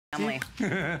Family.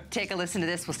 Take a listen to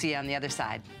this. We'll see you on the other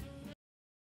side.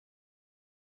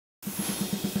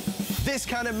 This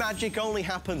kind of magic only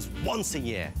happens once a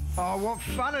year. Oh, what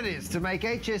fun it is to make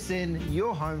HSN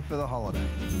your home for the holiday.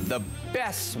 The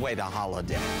best way to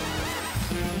holiday.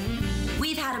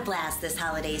 We've had a blast this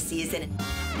holiday season,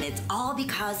 and it's all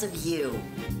because of you.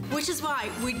 Which is why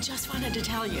we just wanted to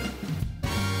tell you.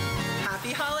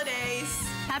 Happy holidays!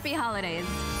 Happy holidays.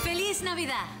 Feliz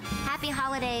Navidad! Happy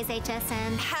holidays,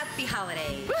 HSN. Happy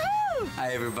holidays! Woohoo!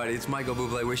 Hi everybody, it's Michael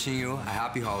Bublé wishing you a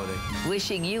happy holiday.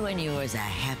 Wishing you and yours a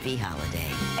happy holiday.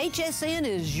 HSN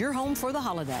is your home for the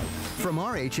holiday. From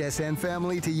our HSN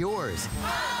family to yours. Ho,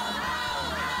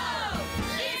 ho, ho!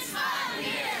 It's fun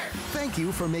here! Thank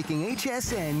you for making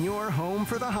HSN your home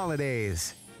for the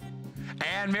holidays.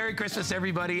 And Merry Christmas,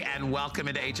 everybody, and welcome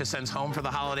into HSN's Home for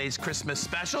the Holidays Christmas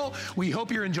special. We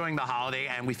hope you're enjoying the holiday,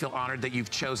 and we feel honored that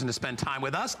you've chosen to spend time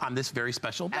with us on this very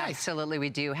special day. Absolutely, we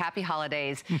do. Happy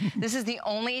holidays. This is the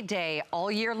only day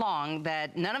all year long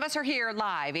that none of us are here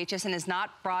live. HSN is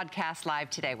not broadcast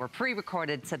live today. We're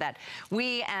pre-recorded so that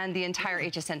we and the entire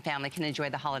HSN family can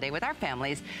enjoy the holiday with our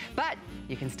families. But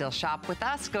you can still shop with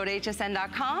us. Go to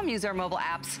hsn.com, use our mobile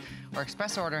apps, or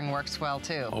express ordering works well,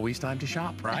 too. Always time to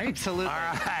shop, right? Absolutely. All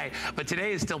right, but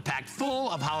today is still packed full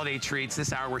of holiday treats.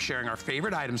 This hour, we're sharing our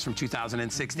favorite items from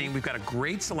 2016. We've got a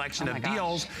great selection of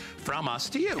deals from us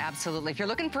to you. Absolutely. If you're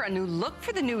looking for a new look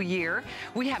for the new year,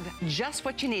 we have just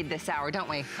what you need this hour, don't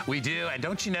we? We do, and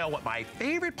don't you know what my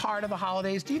favorite part of the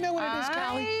holidays? Do you know what it is,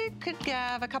 Callie? I could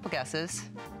have a couple guesses.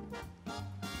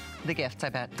 The gifts, I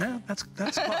bet. Yeah, that's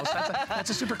close. That's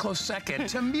a super close second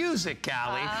to music,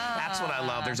 Callie. That's what I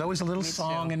love. There's always a little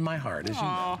song in my heart, as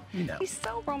you know. He's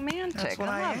so romantic. That's what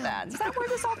I love that. Is that where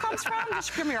this all comes from?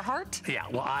 Just from your heart? Yeah,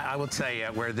 well, I will tell you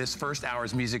where this first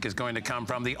hour's music is going to come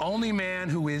from. The only man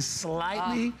who is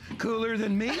slightly cooler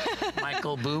than me,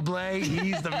 Michael Bublé.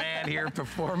 He's the man here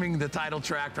performing the title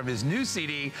track from his new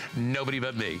CD, Nobody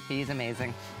But Me. He's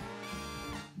amazing.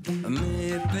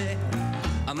 Maybe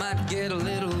I might get a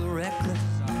little reckless,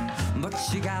 but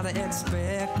you gotta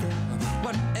expect it.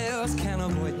 What else can a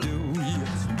boy do?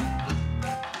 Yes.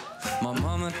 My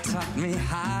mama taught me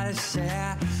how to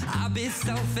share. I'll be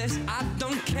selfish, I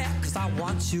don't care, 'cause I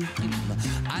want you.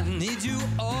 I need you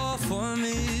all for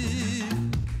me.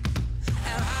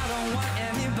 And I don't want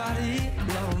anybody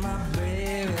love my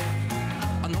baby.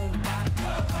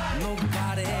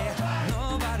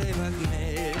 Nobody but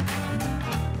me.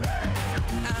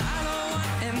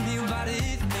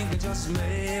 Just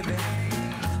maybe,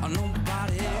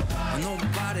 nobody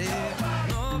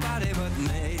but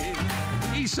me.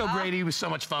 He's so great. He was so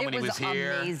much fun when he was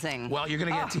here. Amazing. Well, you're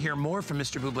going to get to hear more from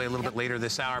Mr. Bublé a little bit later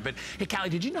this hour. But hey, Callie,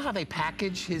 did you know how they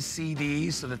package his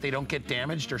CDs so that they don't get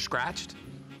damaged or scratched?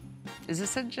 Is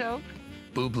this a joke?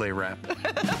 Bublé rep.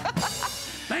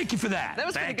 Thank you for that. That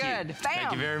was pretty good. Bam.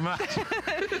 Thank you very much.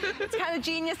 It's kind of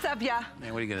genius of ya.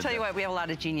 Man, what are you gonna Tell you what, we have a lot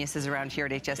of geniuses around here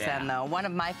at HSN, though. One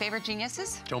of my favorite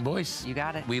geniuses, Joan Boyce. You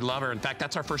got it. We love her. In fact,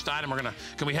 that's our first item.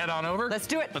 Can we head on over? Let's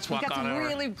do it. Let's walk on over. We've got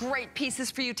some really great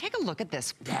pieces for you. Take a look at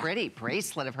this pretty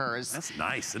bracelet of hers. That's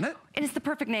nice, isn't it? It is the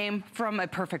perfect name from a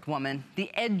perfect woman.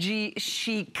 The edgy,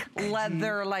 chic,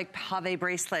 leather, like pave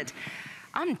bracelet.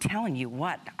 I'm telling you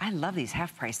what, I love these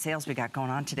half-price sales we got going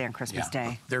on today on Christmas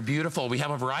Day. They're beautiful. We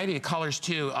have a variety of colors,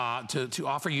 too, to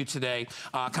offer you today.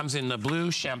 Comes in the blue,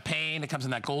 champagne. It comes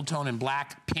in that gold tone and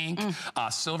black, pink,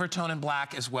 silver tone and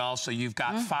black as well. So you've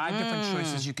got 5 different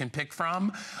choices you can pick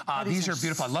from. These are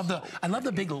beautiful. I love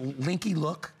the big linky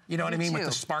look. You know what I mean? With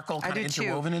the sparkle kind of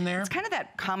interwoven in there. It's kind of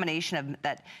that combination of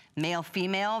that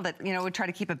male-female that, you know, we try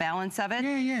to keep a balance of it.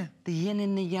 Yeah. The yin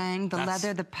and the yang, the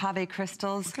leather, the pave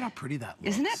crystals. Look at how pretty that looks.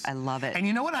 Isn't it? I love it. And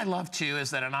you know what I love, too,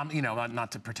 is that, and I'm, you know,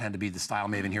 not to pretend to be the style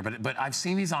maven here, but I've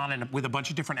seen these on with a bunch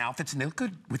of different outfits, and they look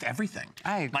good with everything.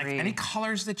 I agree. Like any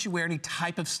colors that you wear, any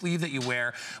type of sleeve that you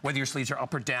wear, whether your sleeves are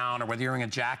up or down, or whether you're wearing a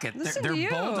jacket, they're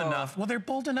bold enough. Well, they're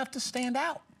bold enough to stand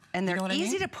out. And they're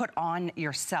easy to put on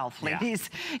yourself, ladies.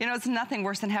 You know, it's nothing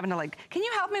worse than having to like, can you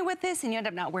help me with this? And you end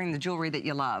up not wearing the jewelry that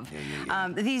you love.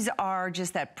 These are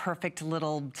just that perfect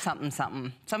little something,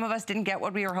 something. Some of us didn't get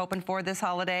what we were hoping for this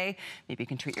holiday. Maybe you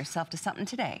can treat yourself to something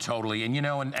today. Totally, and you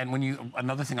know, and when you,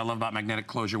 another thing I love about magnetic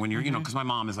closure, when you're, you know, because my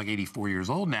mom is like 84 years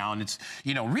old now, and it's,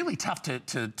 you know, really tough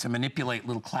to manipulate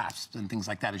little clasps and things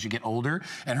like that as you get older,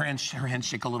 and her hands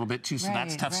shake a little bit too, so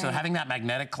that's tough. So having that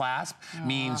magnetic clasp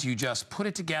means you just put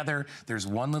it together together. There's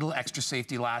one little extra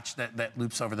safety latch that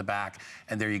loops over the back,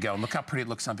 and there you go. And look how pretty it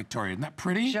looks on Victoria. Isn't that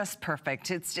pretty? Just perfect.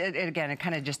 Again, it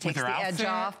kind of just takes the edge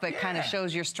off, but kind of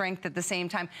shows your strength at the same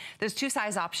time. There's 2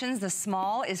 size options. The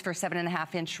small is for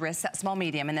 7.5-inch wrists, small,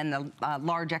 medium, and then the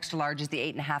large, extra large is the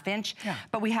 8.5-inch. Yeah.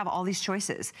 But we have all these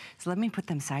choices. So let me put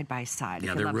them side by side.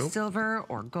 Yeah, if you love silver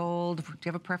or gold, do you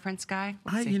have a preference, Guy?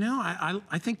 You know,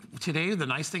 I think today the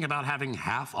nice thing about having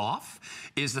half off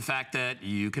is the fact that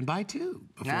you can buy 2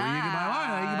 before you can buy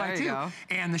 1. You can buy 2, go.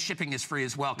 And the shipping is free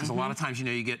as well. Because a lot of times, you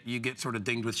know, you get sort of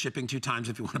dinged with shipping 2 times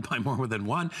if you want to buy more than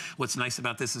 1. What's nice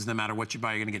about this is no matter what you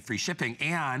buy, you're going to get free shipping.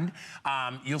 And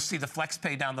you'll see the flex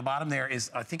pay down the bottom there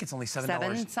is, I think it's only $7.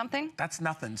 7 something? That's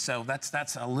nothing. So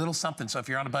that's a little something. So if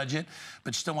you're on a budget,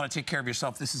 but you still want to take care of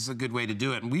yourself, this is a good way to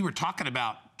do it. And we were talking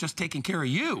about just taking care of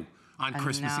you on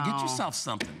Christmas to get yourself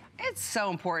something. It's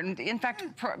so important. In fact,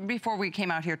 before we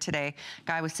came out here today,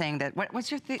 Guy was saying that,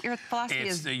 what's your philosophy?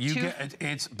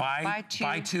 It's buy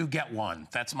 2, get 1.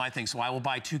 That's my thing. So I will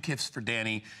buy 2 gifts for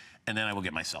Danny, and then I will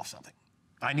get myself something.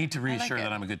 I need to reassure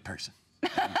that I'm a good person.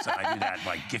 So I do that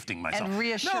by gifting myself. And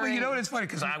reassuring. No, but you know what? It's funny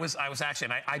because I was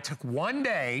actually, and I took one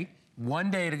day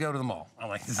to go to the mall. I'm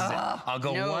like, this is it. I'll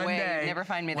go one day. Never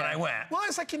find me when there. I went. Well,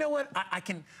 it's like, you know what? I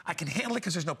can handle it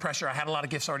because there's no pressure. I had a lot of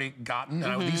gifts already gotten.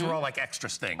 And these were all like extra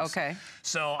things. Okay.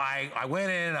 So I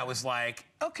went in and I was like,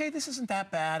 okay, this isn't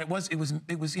that bad. It was,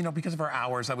 you know, because of our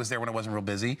hours, I was there when it wasn't real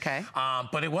busy. Okay.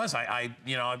 But it was,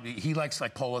 you know, he likes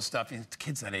like polo stuff.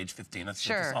 Kids that age 15, that's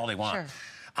all they want. Sure.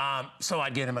 So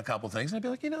I'd get him a couple things and I'd be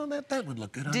like, you know, that would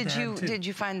look good on Dad too. Did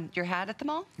you find your hat at the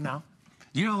mall? No.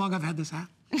 You know how long I've had this hat?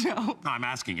 No. I'm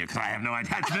asking you because I have no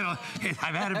idea.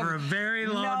 I've had it for a very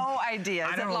long... No idea.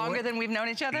 Is it longer than we've known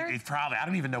each other? It probably. I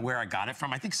don't even know where I got it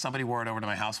from. I think somebody wore it over to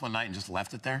my house one night and just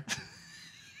left it there.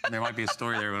 There might be a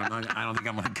story there, but I don't think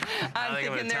I'm going to... I'm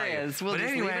thinking there is. We'll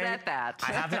just leave it at that.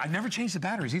 I've never changed the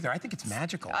batteries either. I think it's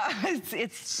magical.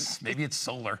 Maybe it's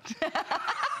solar.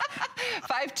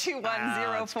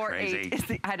 521048 is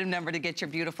the item number to get your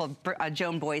beautiful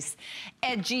Joan Boyce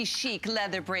edgy chic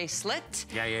leather bracelet.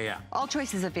 Yeah. All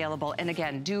choices available. And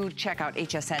again, do check out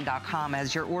hsn.com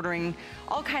as you're ordering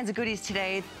all kinds of goodies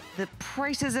today. The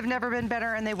prices have never been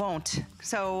better, and they won't.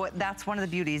 So that's one of the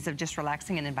beauties of just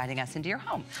relaxing and inviting us into your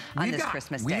home on this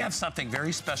Christmas day. We have something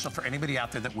very special for anybody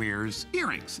out there that wears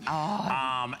earrings.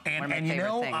 Oh, and you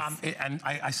know, and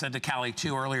I said to Callie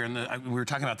too earlier, we were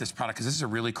talking about this product because this is a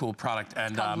really cool product.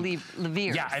 And, it's called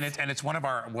Leviers. Yeah, and it's one of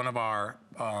our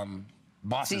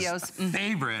boss's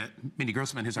favorite, Mindy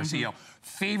Grossman, who's our CEO,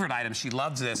 favorite item. She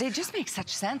loves this. They just make such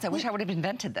sense. I wish I would have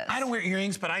invented this. I don't wear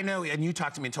earrings, but I know, and you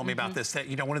talked to me and told me about this, that,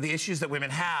 you know, one of the issues that women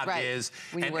have is,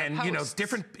 you know,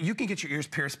 you can get your ears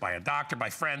pierced by a doctor, by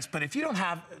friends, but if you don't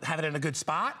have it in a good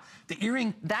spot, the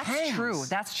earring hangs.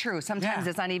 That's true. Sometimes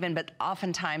it's uneven, but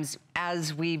oftentimes,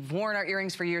 as we've worn our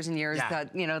earrings for years and years,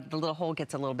 you know, the little hole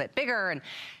gets a little bit bigger, and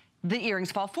the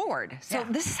earrings fall forward. So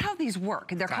this is how these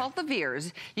work. They're called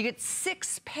Leviers. You get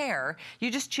 6 pair.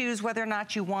 You just choose whether or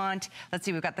not you want, let's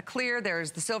see, we've got the clear, there's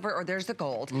the silver, or there's the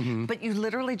gold. But you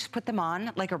literally just put them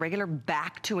on like a regular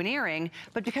back to an earring.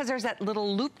 But because there's that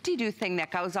little loop-de-doo thing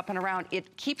that goes up and around,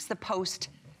 it keeps the post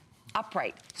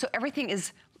upright. So everything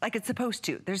is like it's supposed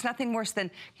to. There's nothing worse than,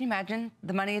 can you imagine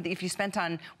the money that if you spent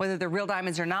on whether they're real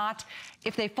diamonds or not,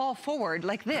 if they fall forward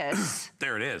like this.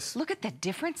 There it is. Look at the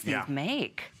difference these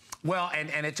make. Well,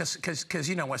 and it just, because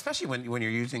you know, especially when you're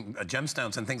using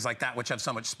gemstones and things like that, which have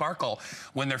so much sparkle,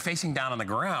 when they're facing down on the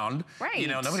ground, you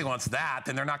know, nobody wants that.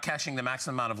 Then they're not catching the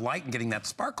maximum amount of light and getting that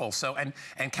sparkle. So,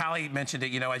 and Callie mentioned it,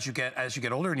 you know, as you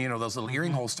get older, and you know, those little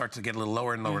earring holes start to get a little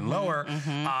lower and lower and lower.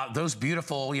 Those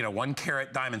beautiful, you know,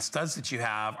 1-carat diamond studs that you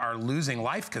have are losing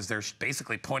life because they're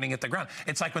basically pointing at the ground.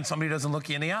 It's like when somebody doesn't look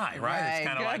you in the eye, right? It's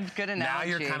kind of like, good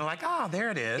analogy. Now you're kind of like, oh, there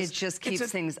it is. It just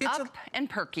keeps things up and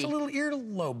perky. It's a little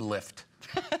earlobe lift,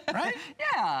 right?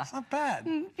 Yeah. It's not bad.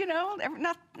 You know,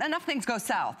 not enough things go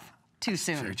south too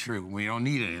soon. Very true. We don't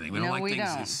need anything. We don't like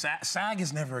things. Sag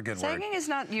is never a good word. Sagging is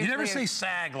not usually. You never say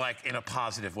sag like in a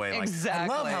positive way. Exactly.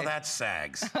 Like, I love how that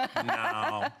sags.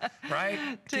 No. Right?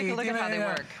 Take a look at how they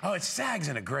work. Oh, it sags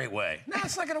in a great way. No,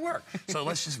 it's not going to work. So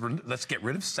let's get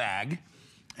rid of sag.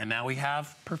 And now we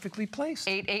have perfectly placed.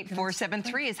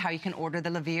 88473 is how you can order the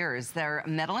Leviers. They're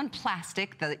metal and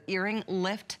plastic, the earring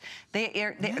lift.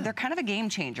 They're kind of a game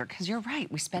changer because you're right.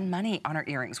 We spend money on our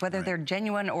earrings. Whether they're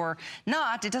genuine or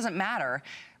not, it doesn't matter.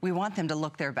 We want them to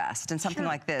look their best. And something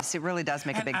like this, it really does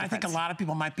make a big difference. I think a lot of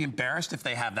people might be embarrassed if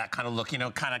they have that kind of look, you know,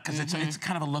 kind of, because it's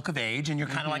kind of a look of age, and you're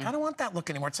kind of like, I don't want that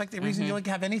look anymore. It's like the reason you like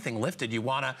have anything lifted. You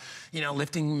want to, you know,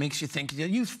 lifting makes you think you're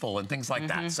youthful and things like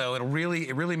that. So it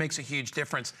really makes a huge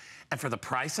difference. difference. And for the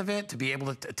price of it, to be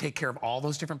able to take care of all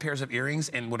those different pairs of earrings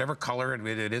in whatever color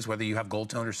it is, whether you have gold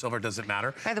tone or silver, doesn't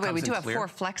matter. By the way, we do have 4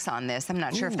 flex on this. I'm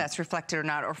not sure if that's reflected or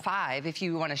not, or 5 if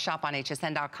you want to shop on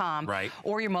hsn.com. Right.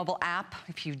 Or your mobile app.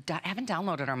 If you haven't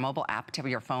downloaded our mobile app to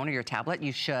your phone or your tablet,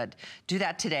 you should. Do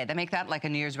that today. They make that like a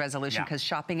New Year's resolution because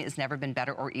shopping has never been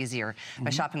better or easier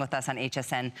by shopping with us on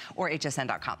HSN or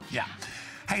hsn.com. Yeah.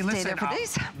 Hey, listen,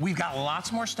 we've got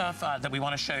lots more stuff that we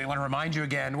want to show you. I want to remind you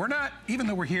again, we're not, even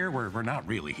though we're here, we're not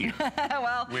really here.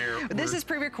 Well, this is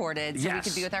pre-recorded, so we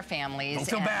can be with our families. Don't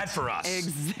feel bad for us.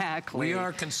 Exactly. We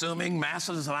are consuming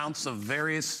massive amounts of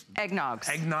various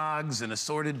eggnogs and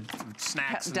assorted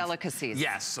snacks. Delicacies.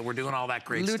 Yes, so we're doing all that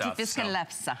great stuff.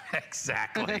 Lutefisk.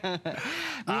 Exactly.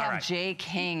 We have Jay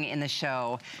King in the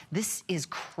show. This is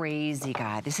crazy,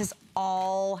 guy. This is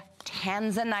all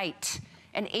Tanzanite.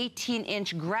 An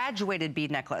 18-inch graduated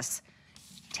bead necklace.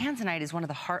 Tanzanite is one of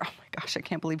the hard, oh my gosh, I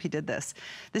can't believe he did this.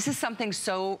 This is something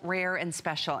so rare and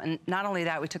special. And not only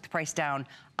that, we took the price down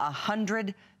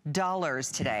 $100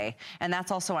 today. And that's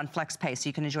also on FlexPay, so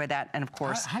you can enjoy that. And of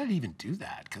course. How did he even do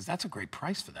that? Because that's a great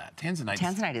price for that.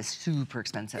 Tanzanite is super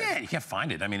expensive. Yeah, you can't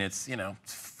find it. I mean, it's, you know,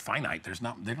 it's finite. There's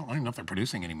not, I don't even know if they're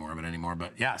producing any more of it anymore,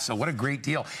 but yeah, so what a great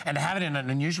deal. And to have it in an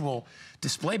unusual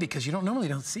display because you normally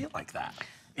don't see it like that.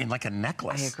 In like a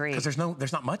necklace. I agree. Because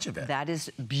there's not much of it. That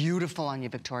is beautiful on you,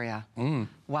 Victoria.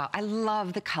 Wow, I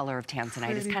love the color of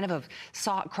Tanzanite. It's kind of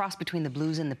a cross between the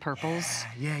blues and the purples.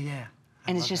 Yeah.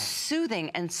 And it's just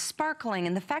soothing and sparkling.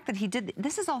 And the fact that he did,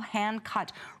 this is all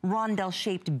hand-cut,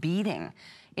 rondelle-shaped beading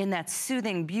in that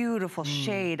soothing, beautiful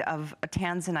shade of a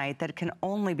Tanzanite that can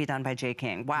only be done by Jay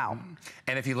King. Wow.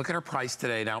 And if you look at our price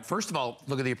today, now, first of all,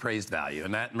 look at the appraised value.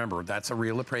 And that, remember, that's a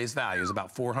real appraised value. It's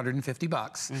about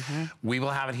 $450. We will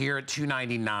have it here at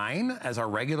 $299 as our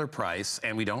regular price.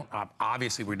 And we don't,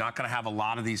 obviously, we're not going to have a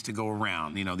lot of these to go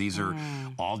around. You know, these are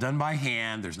all done by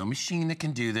hand. There's no machine that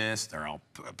can do this. They're all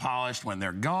polished. When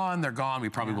they're gone, they're gone. We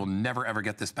probably will never, ever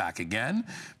get this back again.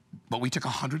 But we took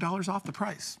 $100 off the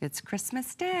price. It's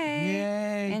Christmas Day.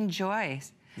 Yay. Enjoy.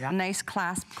 Yeah. Nice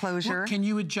clasp closure. Well, can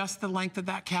you adjust the length of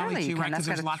that, Callie? Surely you can. Right? That's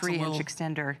got a 3-inch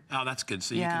extender. Oh, that's good.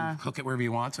 So you can hook it wherever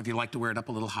you want. So if you like to wear it up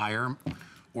a little higher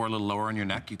or a little lower on your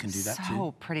neck, you can do that too.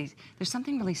 So pretty. There's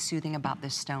something really soothing about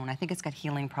this stone. I think it's got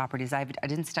healing properties. I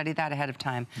didn't study that ahead of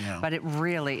time, but it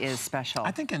really is special.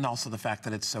 I think, and also the fact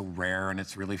that it's so rare and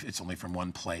it's only from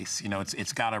one place. You know,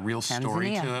 it's got a real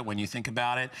story to it when you think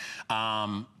about it.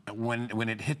 When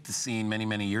it hit the scene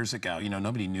many years ago, you know,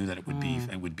 nobody knew that it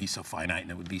would be so finite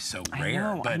and it would be so rare.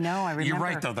 I remember. You're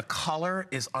right, though. The color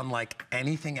is unlike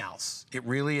anything else. It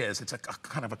really is. It's a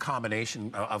kind of a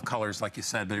combination of colors, like you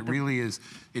said, but it really is.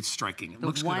 It's striking. It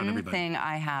looks good on everybody. One thing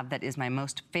I have that is my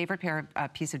most favorite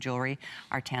piece of jewelry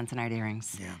are Tanzanite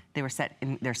earrings. Yeah.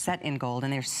 They're set in gold,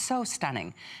 and they're so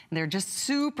stunning. They're just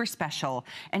super special.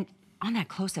 And on that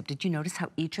close-up, did you notice how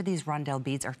each of these rondelle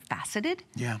beads are faceted?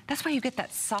 Yeah. That's why you get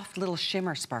that soft little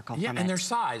shimmer sparkle from it. And they're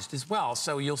sized as well.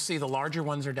 So you'll see the larger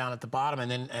ones are down at the bottom,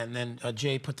 and then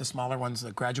Jay put the smaller ones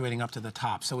graduating up to the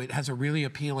top. So it has a really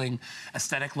appealing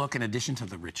aesthetic look in addition to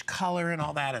the rich color and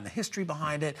all that and the history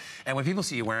behind it. And when people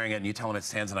see you wearing it and you tell them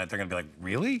it's Tanzanite, they're going to be like,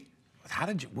 really?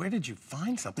 Where did you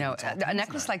find something? No, a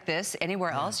necklace like this,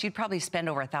 anywhere else, you'd probably spend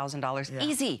over $1,000.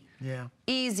 Easy. Yeah.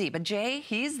 Easy. But Jay,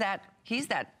 he's that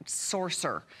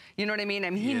sorcerer. You know what I mean?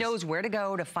 I mean, he knows where to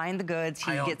go to find the goods.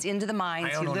 He gets into the mines.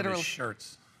 I own one of his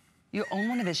shirts. You own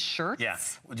one of his shirts? Yeah.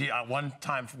 One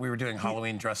time we were doing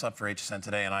Halloween dress up for HSN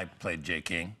today, and I played Jay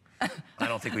King. I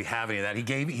don't think we have any of that. He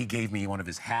gave me one of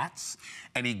his hats,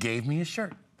 and he gave me a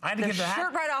shirt. I had to give the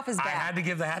shirt right off his back. I had to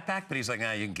give the hat back, but he's like,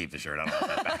 nah, you can keep the shirt. I don't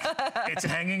want that back. It's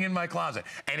hanging in my closet.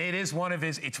 And it is one of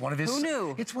his, Who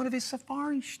knew? It's one of his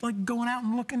safari, like going out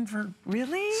and looking for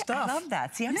stuff. I love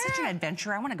that. See, I'm such an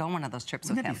adventurer. I want to go on one of those trips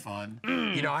with him. That'd be fun.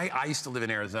 You know, I used to live in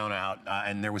Arizona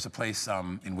and there was a place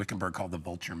in Wickenburg called the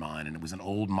Vulture Mine, and it was an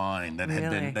old mine that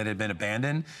had been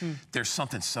abandoned. There's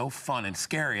something so fun and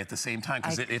scary at the same time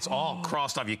because it's all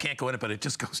crossed off. You can't go in it, but it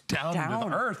just goes down into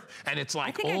the earth. And it's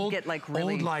like old,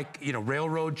 you know,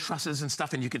 railroad trusses and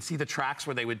stuff, and you could see the tracks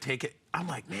where they would take it. I'm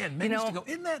like, man, men used to go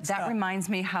in that stuff. That reminds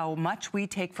me how much we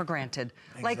take for granted.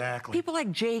 Exactly. Like people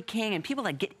like Jay King and people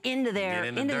that get into there,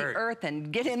 into the earth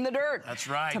and get in the dirt. That's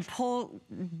right. To pull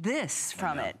this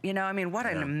from it. You know, I mean, what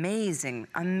an amazing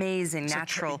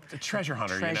natural a treasure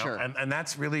hunter, you know? And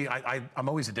that's really, I'm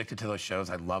always addicted to those shows.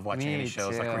 I love watching any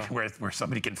shows like where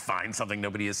somebody can find something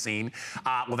nobody has seen.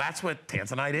 Well, that's what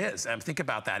Tanzanite is. Think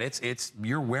about that.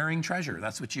 You're wearing treasure.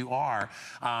 That's what you are.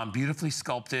 Beautifully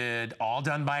sculpted, all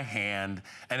done by hand.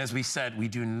 And as we said, we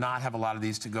do not have a lot of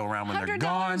these to go around when they're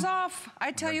gone. $100 off.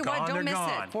 I tell you what, don't miss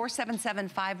it.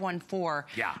 477-514.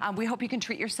 Yeah. We hope you can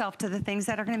treat yourself to the things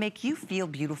that are going to make you feel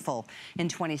beautiful in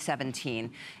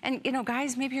 2017. And, you know,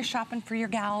 guys, maybe you're shopping for your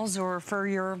gals or for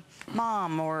your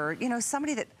mom or, you know,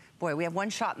 somebody that, boy, we have one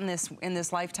shot in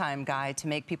this lifetime, Guy, to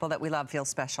make people that we love feel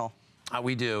special.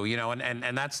 We do, you know,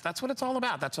 and that's what it's all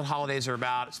about. That's what holidays are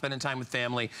about, spending time with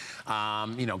family,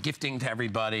 you know, gifting to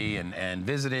everybody and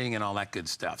visiting and all that good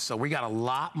stuff. So we got a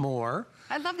lot more.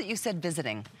 I love that you said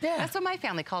visiting. Yeah. That's what my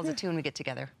family calls it, too, when we get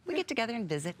together. We get together and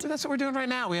visit. So that's what we're doing right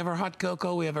now. We have our hot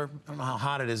cocoa. We have our, I don't know how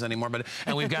hot it is anymore,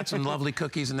 and we've got some lovely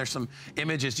cookies, and there's some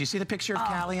images. Do you see the picture of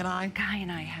Callie and I? Guy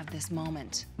and I have this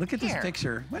moment. Look at this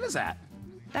picture. When is that?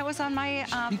 That was on my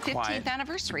 15th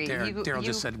anniversary. Daryl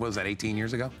just said, what was that, 18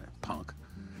 years ago? Punk.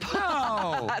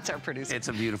 No! That's our producer. It's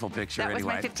a beautiful picture that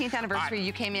anyway. That was my 15th anniversary.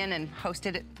 You came in and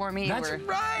hosted it for me. That's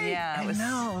right! Yeah,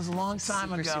 it was a long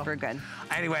time ago. Super good.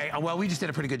 Anyway, well, we just did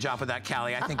a pretty good job with that,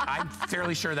 Callie. I think, I'm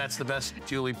fairly sure that's the best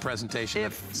Julie presentation.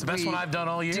 It's the best one I've done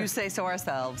all year. Do say so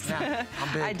ourselves. Yeah,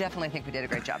 I'm big. I definitely think we did a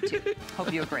great job, too.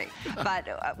 Hope you agree.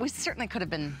 But we certainly could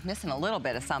have been missing a little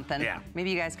bit of something. Yeah.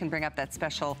 Maybe you guys can bring up that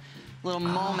special little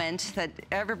moment that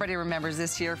everybody remembers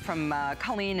this year from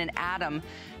Colleen and Adam.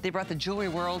 They brought the jewelry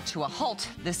world to a halt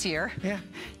this year. Yeah,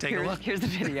 take a look. Here's the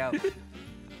video.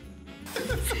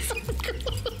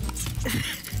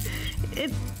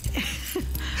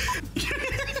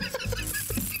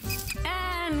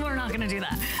 And we're not gonna do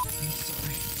that.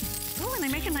 Oh, and they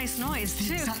make a nice noise,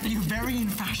 too. You're very in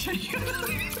fashion.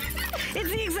 It's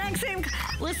the exact same.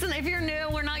 Listen, if you're new,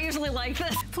 we're not usually like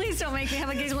this. Please don't make me have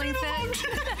a giggling fit.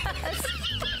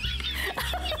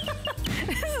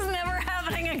 This is never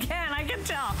happening again, I can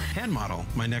tell. Hand model,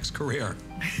 my next career.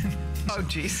 Oh,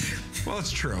 jeez. Well,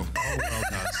 it's true. Oh, well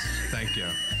done. Thank you.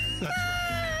 That's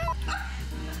right.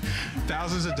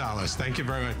 Thousands of dollars. Thank you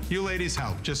very much. You ladies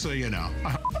help, just so you know.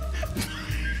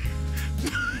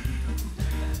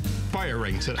 Buy a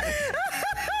ring today.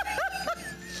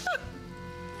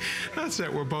 That's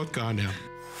it. We're both gone now.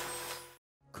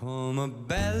 Come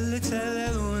belle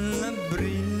cielo luna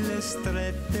brille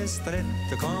strette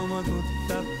strette come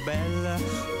tutta bella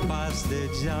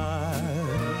pasteggiare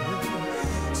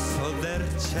so del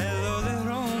cielo di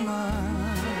Roma.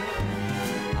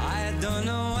 I don't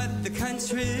know what the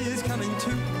country is coming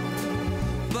to,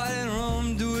 but in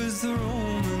Rome do as the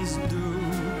Romans do.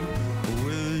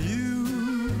 Will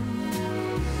you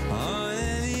on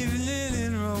an evening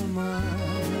in Roma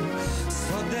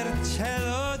so del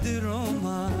cielo di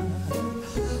Roma?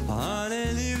 On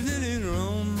an evening in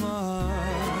Roma.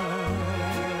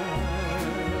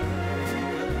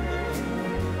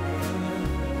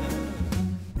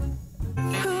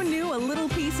 Who knew a little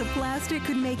piece of plastic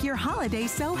could make your holiday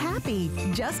so happy?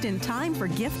 Just in time for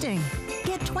gifting.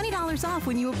 Get $20 off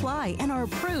when you apply and are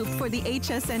approved for the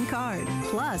HSN card.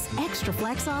 Plus, extra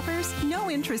flex offers,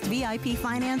 no interest VIP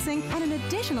financing, and an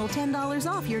additional $10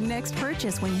 off your next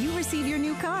purchase when you receive your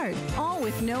new card. All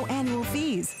with no annual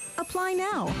fees. Apply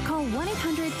now. Call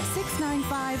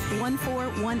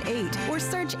 1-800-695-1418 or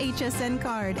search HSN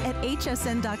card at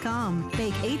hsn.com.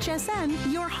 Make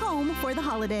HSN your home for the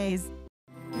holidays.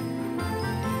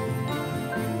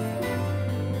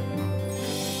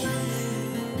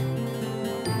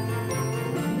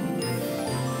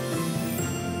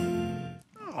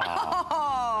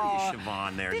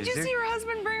 Siobhan there. Did you see your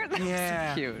husband bring her? That was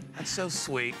so cute. That's so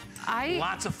sweet.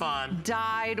 Lots of fun.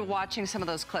 Died watching some of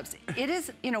those clips. It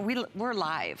is, you know, we're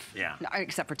live. Yeah.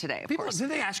 Except for today, of People, course. do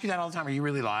they ask you that all the time? Are you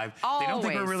really live? Always. They don't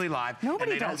think we're really live.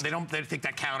 Nobody and does. They think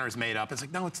that counter is made up. It's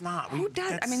like, no, it's not. Who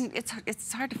does? I mean,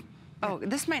 it's hard to. Oh,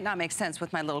 this might not make sense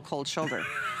with my little cold shoulder.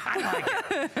 I like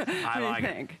it. I like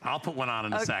it. I'll put one on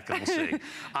in a second. We'll see.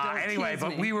 Anyway,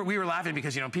 but we were laughing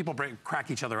because, you know, people crack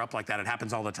each other up like that. It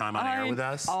happens all the time on air with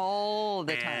us. All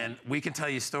the time. And we can tell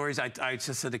you stories. I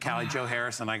just said to Callie, Joe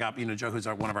Harrison, I got, you know, Joe, who's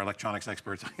one of our electronics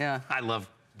experts. Yeah. I love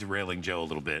derailing Joe a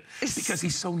little bit because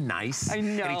he's so nice. I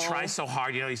know. And he tries so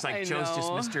hard. You know, he's like, Joe's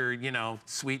just Mr., you know,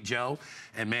 sweet Joe.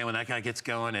 And man, when that guy gets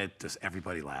going,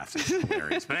 everybody laughs. It's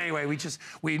hilarious. But anyway,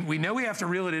 we know we have to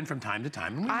reel it in from time to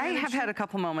time. I have had a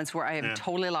couple moments where I have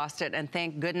totally lost it, and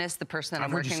thank goodness the person that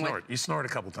I'm working with. You snort a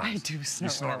couple times. I do snort. You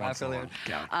snort once in a while.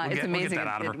 It's amazing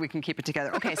that we can keep it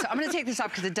together. Okay, so I'm going to take this off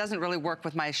because it doesn't really work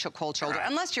with my cold shoulder,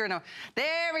 unless you're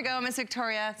there we go, Miss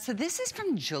Victoria. So this is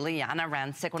from Juliana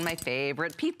Rancic, one of my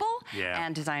favorite people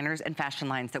and designers and fashion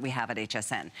lines that we have at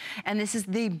HSN. And this is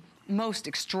the most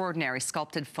extraordinary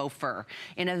sculpted faux fur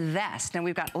in a vest. And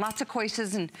we've got lots of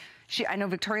choices, and I know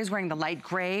Victoria's wearing the light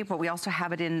gray, but we also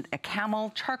have it in a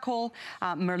camel, charcoal,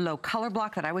 Merlot color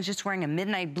block that I was just wearing, a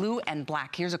midnight blue and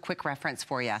black. Here's a quick reference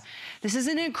for you. This is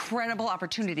an incredible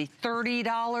opportunity,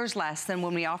 $30 less than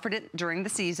when we offered it during the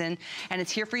season, and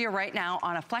it's here for you right now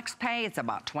on a flex pay. It's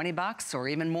about 20 bucks or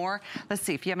even more. Let's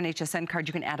see, if you have an HSN card,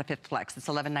 you can add a fifth flex. It's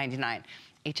 $11.99.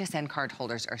 HSN card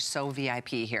holders are so VIP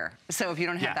here. So if you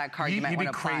don't have that card, you might want to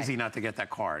apply. You'd be crazy not to get that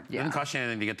card. It doesn't cost you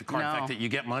anything to get the card. In fact, you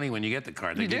get money when you get the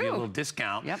card. They give you a little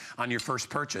discount on your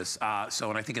first purchase.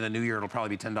 And I think in the new year, it'll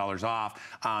probably be $10 off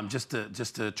just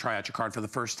to try out your card for the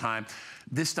first time.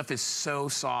 This stuff is so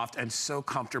soft and so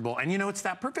comfortable. And you know, it's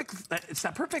that perfect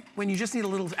when you just need a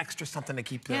little extra something to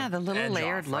keep the the little edge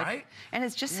layered off, look. right? And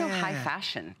it's just so high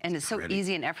fashion, and it's so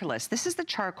easy and effortless. This is the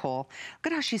charcoal.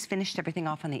 Look at how she's finished everything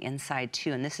off on the inside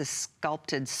too, and this is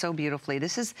sculpted so beautifully.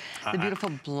 This is the beautiful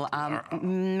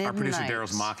midnight. Our producer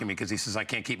Daryl's mocking me because he says I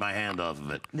can't keep my hand off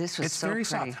of it. This was so very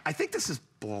pretty. soft. I think this is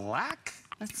black.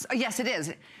 Yes, it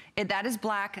is. That is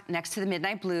black next to the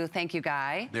midnight blue. Thank you,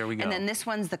 Guy. There we go. And then this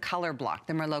one's the color block,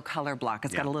 the Merlot color block.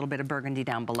 It's got a little bit of burgundy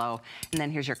down below. And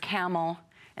then here's your camel.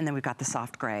 And then we've got the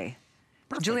soft gray.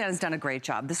 Juliana's done a great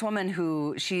job. This woman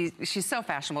who, she's so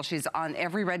fashionable. She's on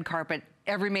every red carpet,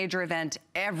 every major event,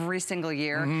 every single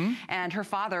year. And her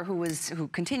father, who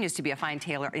continues to be a fine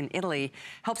tailor in Italy,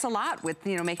 helps a lot with,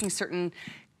 you know, making certain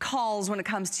calls when it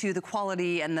comes to the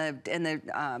quality and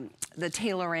the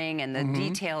tailoring and the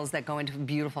details that go into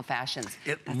beautiful fashions.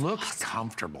 It looks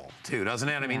comfortable too, doesn't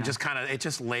it? I mean, just kind of, it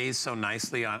just lays so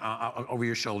nicely on over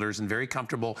your shoulders and very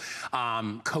comfortable,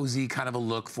 cozy kind of a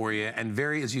look for you, and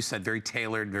very, as you said, very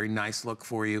tailored, very nice look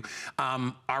for you.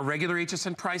 Our regular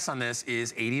HSN price on this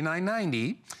is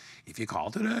 $89.90. If you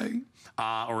call today,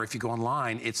 or if you go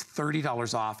online, it's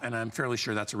 $30 off, and I'm fairly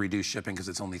sure that's a reduced shipping because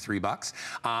it's only $3.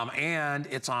 And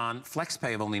it's on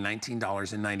FlexPay of only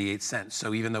 $19.98.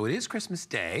 So even though it is Christmas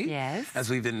Day, as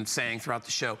we've been saying throughout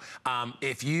the show,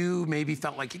 if you maybe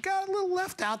felt like you got a little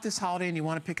left out this holiday and you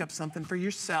want to pick up something for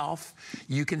yourself,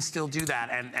 you can still do that.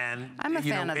 And I'm a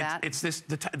fan of that. It's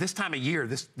this time of year,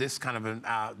 this kind of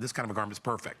a garment's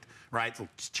perfect. Right,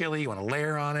 it's chilly. You want to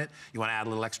layer on it. You want to add a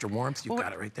little extra warmth. You've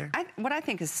got it right there. What I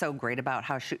think is so great about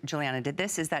how Juliana did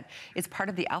this is that it's part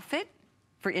of the outfit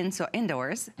for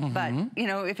indoors, but you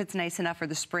know, if it's nice enough for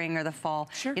the spring or the fall,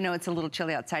 you know, it's a little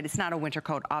chilly outside. It's not a winter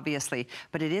coat, obviously,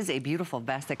 but it is a beautiful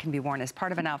vest that can be worn as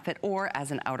part of an outfit or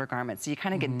as an outer garment. So you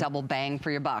kind of get double bang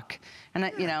for your buck. And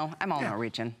you know, I'm all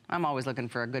Norwegian. I'm always looking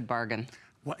for a good bargain.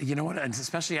 Well, you know what? And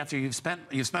especially after you've spent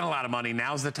a lot of money,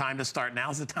 now's the time to start.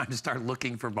 Now's the time to start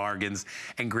looking for bargains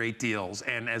and great deals.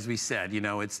 And as we said, you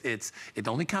know, it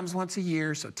only comes once a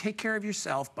year, so take care of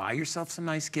yourself. Buy yourself some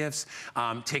nice gifts.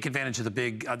 Take advantage of the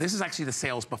big. This is actually the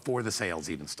sales before the sales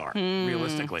even start,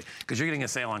 realistically, because you're getting a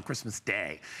sale on Christmas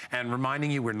Day. And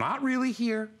reminding you, we're not really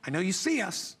here. I know you see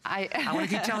us. I want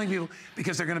to keep telling people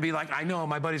because they're going to be like, I know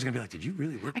my buddy's going to be like, did you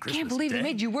really work Christmas Day? I can't believe they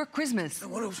made you work Christmas.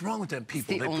 What was wrong with them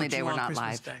people? It's the only day we're not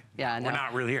live. Day. Yeah, no. We're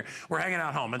not really here. We're hanging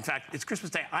out home. In fact, it's Christmas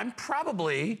Day. I'm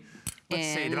probably, let's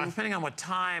see, depending on what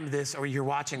time or you're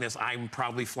watching this, I'm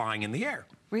probably flying in the air.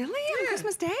 Really? On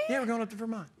Christmas Day? Yeah, we're going up to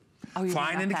Vermont. Oh, you're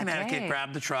flying into Connecticut, day.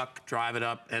 grab the truck, drive it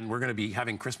up, and we're going to be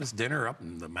having Christmas dinner up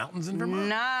in the mountains in Vermont.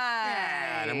 Nice.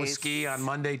 Yeah, and then we'll ski on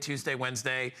Monday, Tuesday,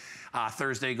 Wednesday.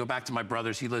 Thursday, go back to my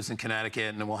brother's. He lives in Connecticut,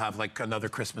 and then we'll have like another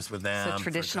Christmas with them. So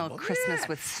traditional Christmas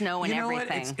with snow and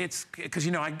everything. What? It's because,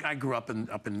 you know, I grew up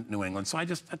in New England, so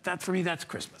for me, that's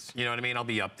Christmas. You know what I mean? I'll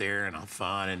be up there and I'll have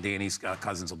fun, and Danny's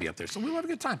cousins will be up there, so we'll have a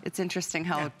good time. It's interesting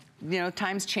how you know,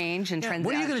 times change and trends.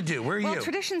 What are you going to do? Where are you? Well,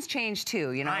 traditions change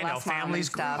too. You know, I know, families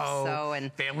grow,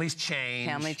 and families change.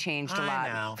 Family changed a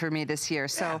lot for me this year.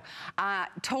 So,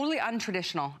 totally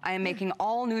untraditional. I am making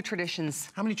all new traditions.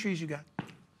 How many trees you got?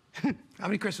 How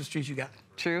many Christmas trees you got?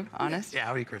 True, honest? Yeah,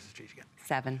 how many Christmas trees you got?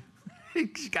 7.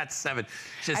 She got 7.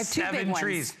 She has I have 2 big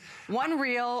trees. Ones. One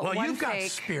real, well, one you've fake.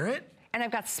 Got Spirit. And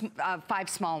I've got 5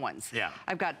 small ones. Yeah.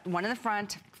 I've got 1 in the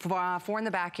front, 4 in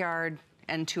the backyard,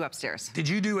 and 2 upstairs. Did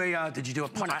you do a? I did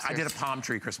a palm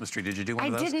tree Christmas tree. Did you do one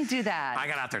of those? I didn't do that. I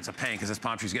got out there. It's a pain because this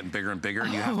palm tree's getting bigger and bigger,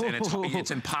 and you have to, and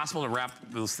it's impossible to wrap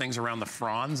those things around the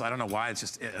fronds. I don't know why.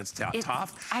 It's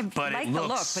tough. I but like it looks the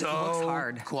look, so but it looks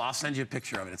hard. Cool. I'll send you a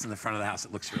picture of it. It's in the front of the house.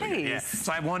 It looks really good. Yeah.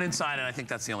 So I have 1 inside, and I think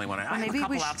that's the only one. I have a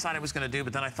couple outside I was going to do,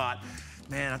 but then I thought,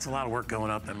 Man, that's a lot of work going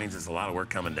up. That means there's a lot of work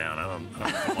coming down. I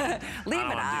don't Leave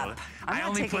it up. I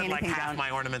only put like half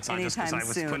my ornaments on just because I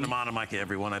was putting them on. I'm like,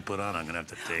 every one I put on, I'm going to have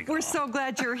to take We're off. so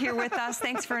glad you're here with us.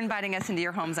 Thanks for inviting us into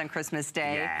your homes on Christmas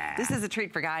Day. Yeah. This is a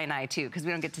treat for Guy and I, too, because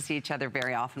we don't get to see each other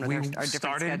very often with our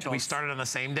different schedules. We started on the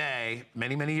same day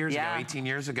many, many years ago, 18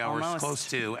 years ago. Almost. We're close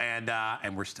to,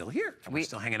 and we're still here. We're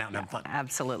still hanging out and having fun.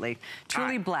 Absolutely.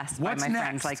 Truly blessed by my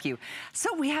friends like you.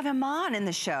 So we have Iman in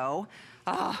the show.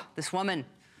 Oh, this woman.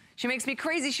 She makes me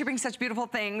crazy. She brings such beautiful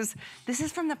things. This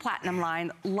is from the Platinum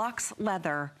line, Luxe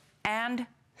Leather and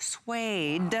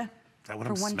Suede. Is that what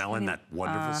I'm smelling? That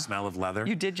wonderful smell of leather?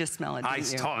 You did just smell it,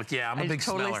 didn't you? Yeah, I'm a big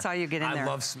smeller. I totally saw you get in there.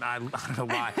 I don't know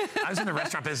why. I was in the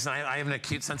restaurant business, and I have an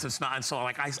acute sense of smell, and so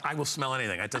like I will smell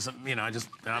anything. It doesn't, I just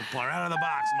pull it out of the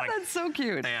box. I'm like, that's so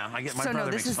cute. Yeah, my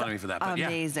brother makes fun of me for that. But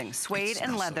amazing. Yeah. Suede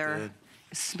and leather. So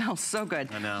it smells so good.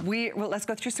 I know. Well, let's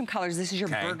go through some colors. This is your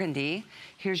burgundy.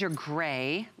 Here's your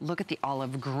gray. Look at the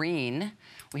olive green.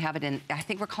 We have it in, I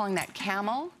think we're calling that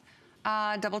camel.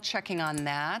 Double checking on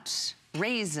that.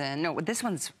 Raisin. No, this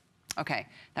one's, okay.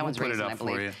 That one's raisin, I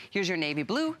believe. Here's your navy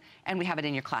blue, and we have it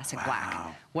in your classic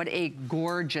black. What a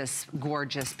gorgeous,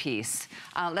 gorgeous piece.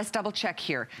 Let's double check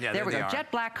here. Yeah, there we go.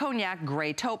 Jet black, cognac,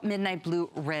 gray taupe, midnight blue,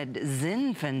 red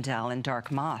Zinfandel, and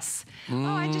dark moss. Oh,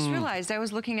 I just realized I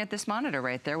was looking at this monitor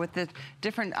right there with the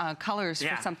different colors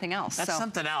for something else. That's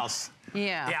something else.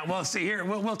 Yeah. Yeah, well, see here,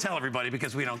 we'll tell everybody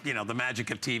because we don't, the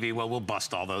magic of TV, well, we'll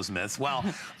bust all those myths. Well,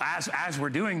 as we're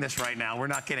doing this right now, we're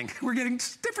getting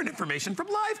different information from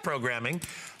live programming,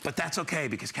 but that's okay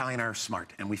because Callie and I are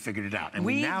smart and we figured it out. And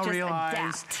we now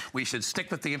realize we should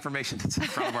stick with the information that's in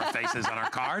front of our faces on our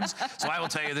cards. So I will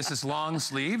tell you, this is long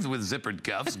sleeved with zippered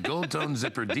cuffs, gold tone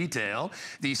zipper detail,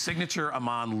 the signature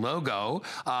Iman logo,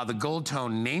 the gold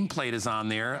tone nameplate is on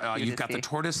there. You've got the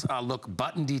tortoise look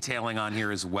button detailing on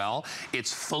here as well.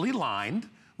 It's fully lined,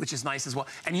 which is nice as well.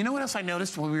 And you know what else I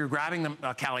noticed when we were grabbing them,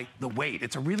 Callie? The weight.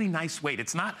 It's a really nice weight.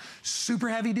 It's not super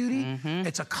heavy duty.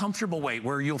 It's a comfortable weight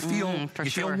where you'll feel,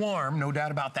 feel warm, no doubt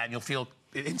about that. And you'll feel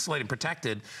insulated,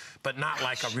 protected, but not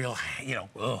like a real,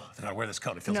 oh, I gotta wear this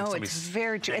coat. It feels like somebody's it's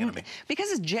very true. And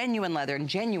because it's genuine leather and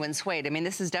genuine suede, I mean,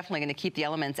 this is definitely gonna keep the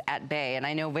elements at bay. And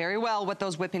I know very well what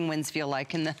those whipping winds feel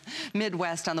like in the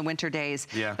Midwest on the winter days.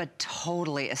 Yeah. But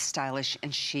totally as stylish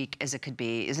and chic as it could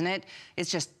be, isn't it?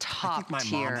 It's just top tier. I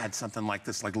think my mom had something like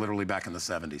this, like literally back in the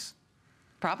 70s.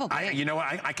 Probably. You know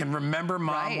what, I can remember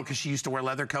Mom because she used to wear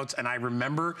leather coats, and I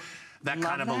remember that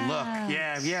kind of a look.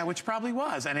 Yeah, which probably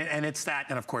was. And it's that,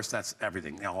 and of course that's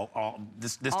everything.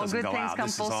 This doesn't go out.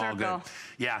 This is all good.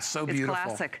 Yeah, so beautiful. It's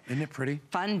classic. Isn't it pretty?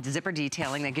 Fun zipper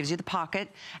detailing that gives you the pocket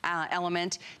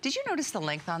element. Did you notice the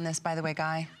length on this, by the way,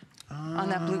 Guy? On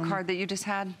that blue card that you just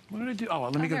had? What did I do? Oh,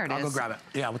 let me go. I'll go grab it.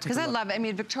 Yeah, we'll take a look. Because I love it. I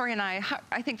mean, Victoria and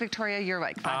I think, Victoria, you're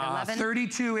like 5'11"?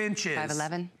 32 inches.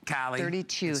 5'11"? Callie.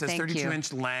 32, it says thank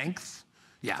 32-inch length.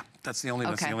 Yeah, that's the only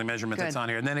measurement that's on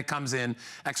here. And then it comes in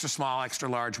extra small, extra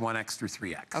large, 1X through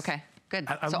 3X. Okay. Good.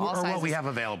 So all sizes. What we have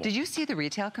available. Did you see the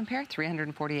retail compare?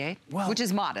 $348, which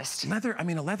is modest.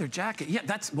 A leather jacket. Yeah,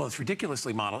 it's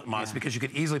ridiculously modest because you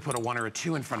could easily put a 1 or a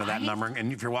 2 in front of that number,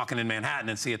 and if you're walking in Manhattan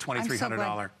and see a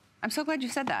 $2,300. I'm so glad you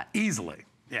said that. Easily,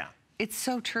 yeah. It's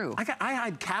so true. I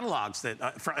had catalogs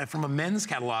that from a men's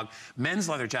catalog, men's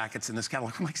leather jackets in this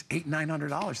catalog are like $800,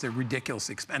 $900. They're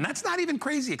ridiculously expensive, and that's not even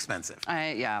crazy expensive.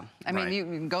 Yeah, I mean, you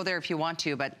can go there if you want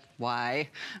to, but why?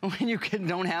 When you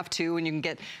don't have to, and you can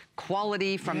get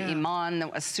quality from Iman,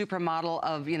 a supermodel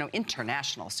of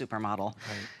international supermodel.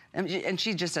 Right. And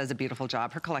she just does a beautiful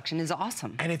job. Her collection is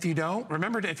awesome. And if you don't,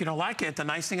 remember, if you don't like it, the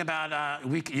nice thing about,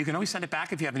 you can always send it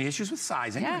back if you have any issues with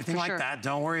sizing or anything like that.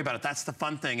 Don't worry about it. That's the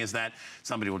fun thing, is that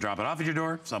somebody will drop it off at your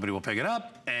door, somebody will pick it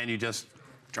up, and you just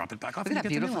drop it back off. Look at that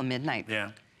beautiful midnight.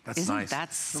 Yeah, that's Isn't nice.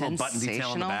 That little button detail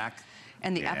on the back.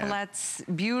 And the epaulettes,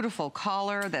 beautiful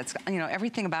collar. That's,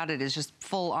 everything about it is just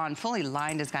full on, fully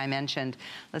lined, as Guy mentioned.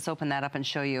 Let's open that up and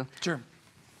show you. Sure.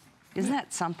 Isn't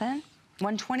that something?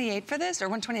 $128 for this, or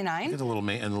 $129? Get a little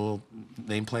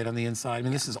nameplate on the inside. I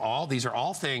mean, these are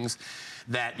all things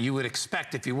that you would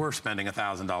expect if you were spending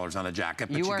 $1,000 on a jacket.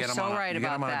 But you are so right about that. You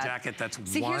get them on a jacket that's $129.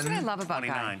 See, here's what I love about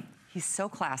Guy. He's so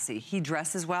classy. He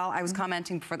dresses well. I was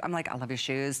commenting before. I'm like, I love your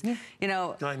shoes. Do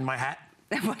like my hat?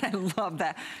 But I love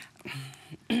that.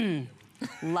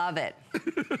 Love it.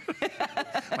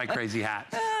 My crazy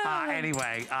hat.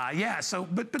 Anyway, yeah. So,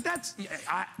 but that's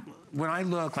when I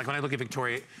look at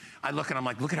Victoria, I look and I'm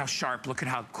like, look at how sharp, look at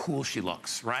how cool she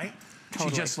looks, right?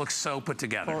 Totally. She just looks so put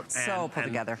together. Put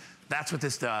together. That's what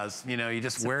this does. You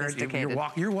just wear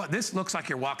it. This looks like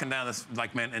you're walking down this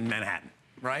in Manhattan,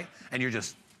 right? And you're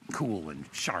just cool and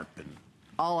sharp and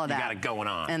all of that. You got it going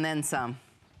on. And then some.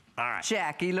 All right.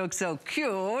 Jackie looks so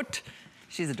cute.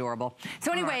 She's adorable.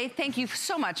 So anyway, thank you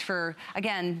so much for,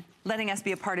 again, letting us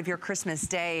be a part of your Christmas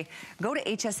day. Go to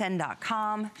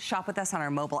hsn.com, shop with us on our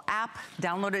mobile app,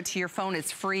 download it to your phone.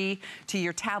 It's free, to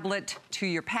your tablet, to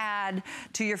your pad,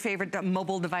 to your favorite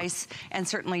mobile device, and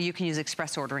certainly you can use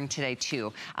express ordering today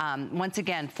too. Once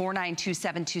again,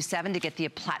 492727 to get the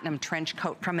platinum trench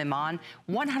coat from Iman,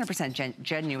 100%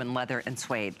 genuine leather and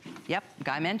suede. Yep,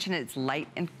 Guy mentioned it, it's light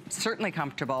and certainly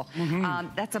comfortable.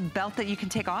 That's a belt that you can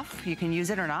take off. You can use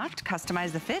it or not,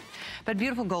 customize the fit, but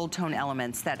beautiful gold tone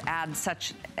elements that add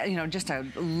such, you know, just a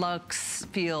luxe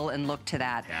feel and look to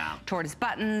that. Yeah. Tortoise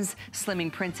buttons,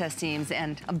 slimming princess seams,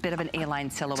 and a bit of an A-line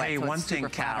silhouette. Tell you so one it's thing,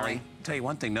 super Callie. Tell you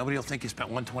one thing, nobody will think you spent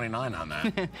 $129 on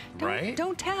that, right?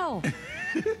 Don't tell.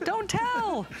 Don't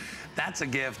tell. That's a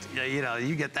gift. You know,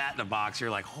 you get that in a box,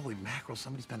 you're like, holy mackerel,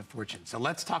 somebody spent a fortune. So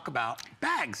let's talk about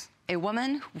bags. A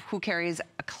woman who carries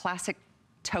a classic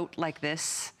tote like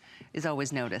this is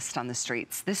always noticed on the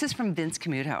streets. This is from Vince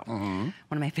Camuto, one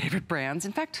of my favorite brands.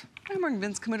 In fact, I'm wearing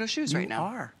Vince Camuto shoes right now.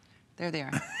 You are. There they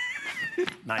are.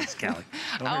 Nice, Callie.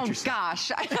 Don't hurt Oh yourself.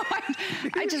 gosh, I know.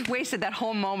 I just wasted that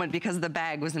whole moment because the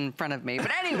bag was in front of me.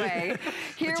 But anyway,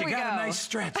 here we go. But you got a nice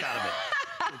stretch out of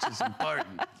it, which is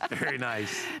important. Very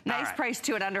nice. Nice price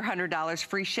too at under $100,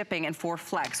 free shipping and 4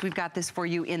 flex. We've got this for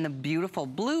you in the beautiful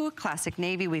blue, classic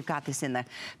navy. We've got this in the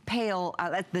pale,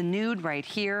 the nude right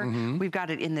here. We've got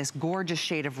it in this gorgeous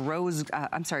shade of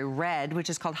red, which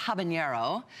is called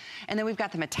habanero. And then we've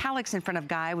got the metallics in front of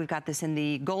Guy. We've got this in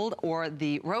the gold or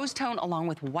the rose tone along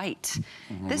with white.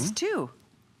 This too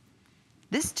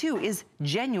is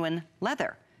genuine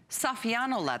leather,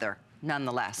 Saffiano leather,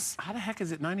 nonetheless. How the heck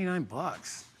is it 99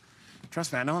 bucks?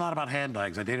 Trust me, I know a lot about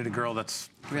handbags. I dated a girl that's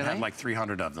had like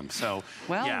 300 of them. So,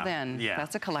 well, then,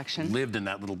 that's a collection. Lived in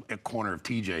that little corner of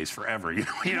TJ's forever. You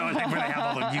know, where they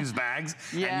have all the used bags.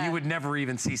 And you would never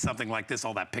even see something like this,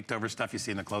 all that picked over stuff you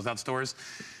see in the closeout stores.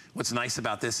 What's nice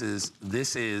about this is,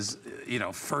 you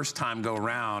know, first time go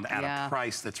around at a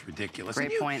price that's ridiculous.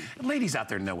 Great point. Ladies out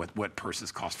there know what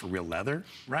purses cost for real leather,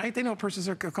 right? They know what purses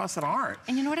cost that aren't.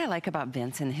 And you know what I like about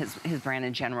Vince and his brand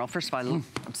in general? First of all, I'm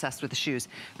obsessed with the shoes,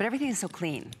 but everything is so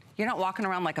clean. You're not walking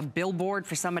around like a billboard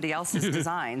for somebody else's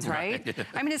designs, right?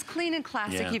 I mean, it's clean and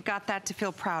classic. You've got that to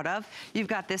feel proud of. You've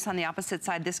got this on the opposite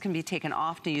side. This can be taken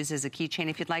off to use as a keychain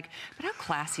if you'd like. But how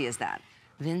classy is that?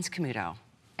 Vince Camuto.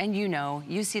 And you know,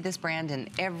 you see this brand in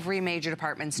every major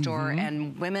department store,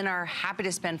 and women are happy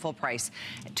to spend full price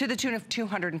to the tune of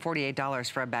 $248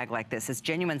 for a bag like this. It's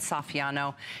genuine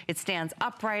Saffiano. It stands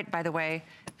upright, by the way,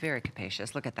 very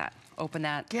capacious. Look at that. Open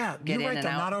that, get in and out.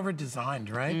 They're not over-designed,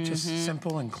 right? Just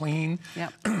simple and clean.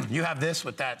 Yep. You have this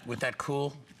with that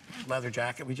cool leather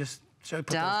jacket. We just put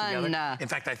those together. In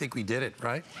fact, I think we did it,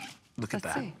 right? Look at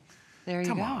that. See. There you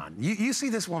go. Come on. You see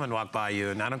this woman walk by you,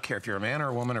 and I don't care if you're a man or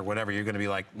a woman or whatever, you're going to be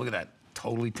like, look at that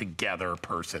totally together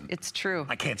person. It's true.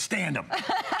 I can't stand them,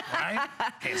 right?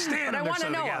 Can't stand them. I want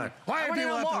to know together.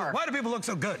 more. Why do people look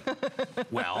so good?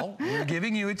 Well, we're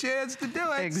giving you a chance to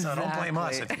do it. Exactly. So don't blame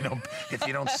us if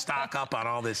you don't stock up on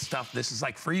all this stuff. This is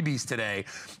like freebies today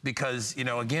because, you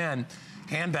know, again,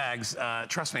 handbags,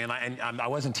 trust me, and I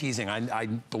wasn't teasing. I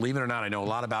believe it or not, I know a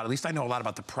lot about, at least I know a lot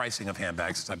about the pricing of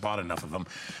handbags since I bought enough of them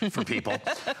for people.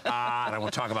 And I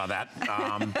won't talk about that.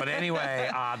 But anyway,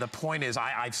 the point is,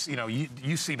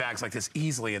 you see bags like this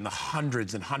easily in the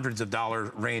hundreds and hundreds of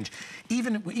dollar range.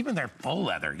 Even their faux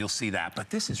leather, you'll see that. But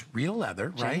this is real leather,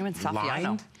 right? Genuine Saffiano.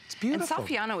 Lined. It's beautiful. And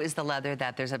Saffiano is the leather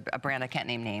that there's a brand I can't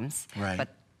name names, but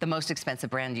the most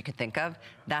expensive brand you could think of,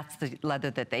 that's the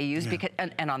leather that they use, because,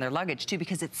 and on their luggage too,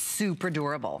 because it's super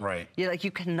durable. Right.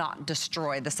 You cannot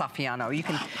destroy the Saffiano. You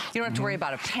don't have to worry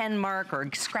about a pen mark or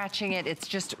scratching it. It's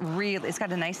just real. It's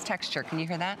got a nice texture. Can you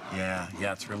hear that? Yeah,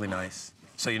 it's really nice.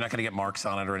 So you're not going to get marks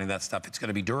on it or any of that stuff. It's going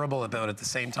to be durable, but at the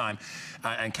same time,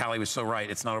 and Callie was so right,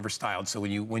 it's not overstyled. So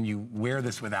when you wear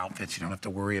this with outfits, you don't have to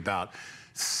worry about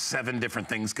 7 different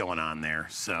things going on there.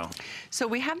 So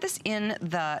we have this in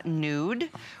the nude.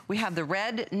 We have the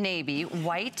red, navy,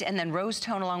 white, and then rose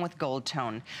tone along with gold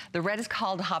tone. The red is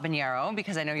called habanero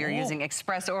because I know you're using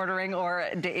express ordering or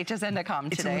hsn.com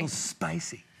today. It's a little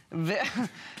spicy.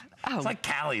 It's like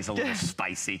Callie's a little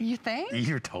spicy. You think?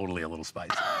 You're totally a little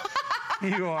spicy.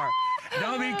 You are.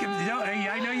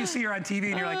 I know you see her on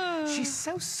TV and you're like, she's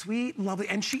so sweet and lovely.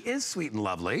 And she is sweet and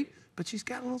lovely, but she's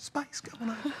got a little spice going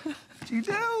on. You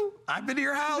do. I've been to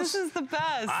your house. This is the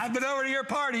best. I've been over to your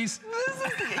parties.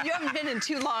 You haven't been in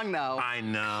too long, though. I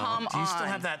know. Do you still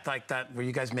have that, where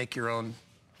you guys make your own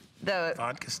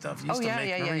vodka stuff? You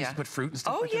used to put fruit and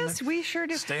stuff Oh, yes, we sure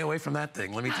do. Stay away from that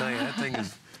thing. Let me tell you, that thing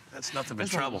is That's nothing but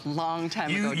That's trouble. A long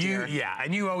time ago, dear. Yeah,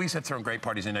 and you always have thrown great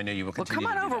parties, and I know you will continue.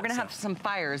 Well, come on over. We're going to have some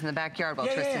fires in the backyard while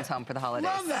Tristan's home for the holidays.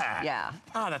 Love that. Yeah.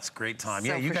 Oh, that's a great time. So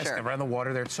yeah, you guys sure. can run the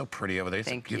water there. It's so pretty over there. It's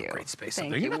Thank a you. Great space Thank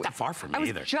up there. you. You're not that far from me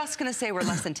either. I was just going to say we're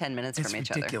less than 10 minutes from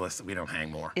each other. It's ridiculous that we don't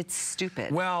hang more. It's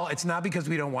stupid. Well, it's not because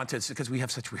we don't want to. It's because we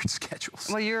have such weird schedules.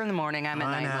 Well, you're in the morning. I'm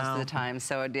at night most of the time,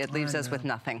 so it leaves us with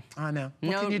nothing. I know.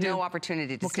 No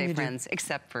opportunity to stay friends,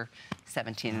 except for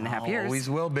 17 and a half years. Always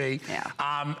will be. Yeah.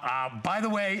 By the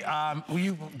way,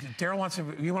 Daryl wants to.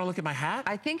 You want to look at my hat?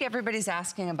 I think everybody's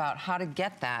asking about how to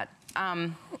get that.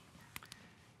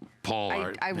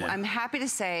 Paul, I'm happy to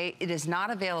say it is not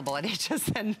available at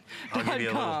hsn.com. I'll give you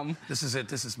a little, this is it.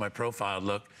 This is my profile.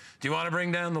 Look. Do you want to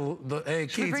bring down the hey,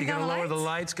 Keith, you got to lower the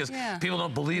lights? Because people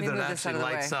don't believe that it actually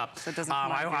lights up. So it doesn't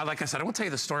like I said, I won't tell you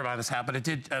the story about this hat, but it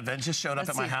did. It just showed up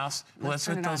at my house. Let's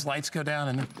let those lights go down.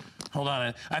 And then, hold on.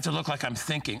 I have to look like I'm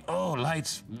thinking. Oh,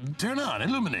 lights, turn on,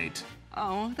 illuminate.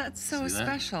 Oh, that's so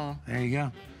special. There you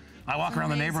go. I walk around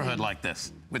the neighborhood like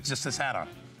this, with just this hat on.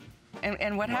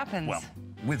 And what happens? Well,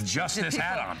 with just this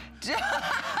hat on.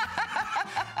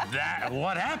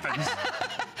 What happens?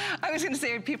 I was going to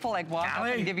say, people like walk up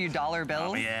and give you dollar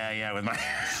bills. Oh, yeah, with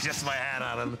just my hat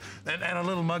on and a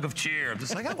little mug of cheer. I'm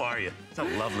just like, how are you? It's a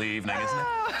lovely evening, isn't it?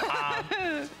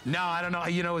 No, I don't know.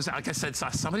 You know, like I said,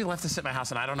 somebody left this at my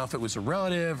house, and I don't know if it was a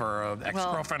relative or an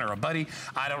ex-girlfriend or a buddy.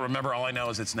 I don't remember. All I know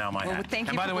is it's now my hat. Thank you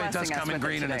and by for the way, it does come in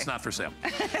green, and today. it's not for sale.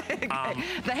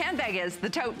 The handbag is the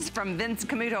totes from Vince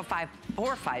Camuto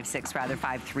 5456, rather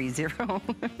 530.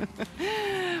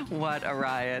 What a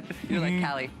riot. You're like,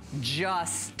 Callie,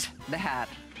 just the hat.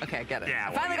 Okay, I get it. Yeah,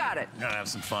 Finally got it. Gotta have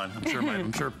some fun.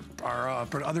 I'm sure our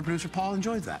other producer Paul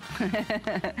enjoys that.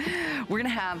 We're gonna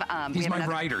have. He's my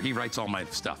writer. He writes all my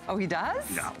stuff. Oh, he does?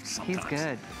 No, sometimes. He's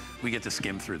good. We get to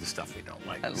skim through the stuff we don't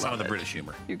like. Some of the British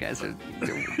humor. You guys are.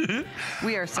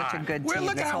 We are such a good team.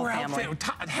 Look this at whole our family.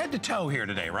 outfit, head to toe here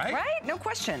today, right? Right? No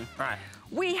question. All right.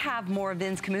 We have more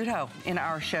Vince Camuto in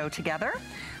our show together.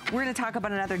 We're going to talk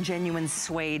about another genuine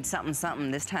suede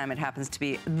something. This time it happens to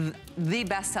be the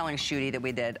best-selling shoe that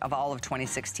we did of all of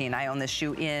 2016. I own this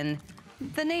shoe in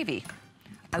the navy.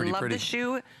 I love this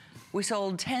shoe. We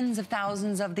sold tens of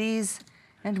thousands of these.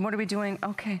 And what are we doing?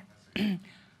 Okay. I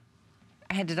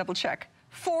had to double check.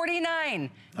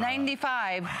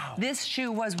 $49.95. Wow. This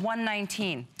shoe was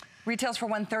 $119. Retails for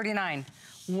 $139.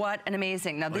 What an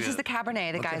amazing. Now, this is the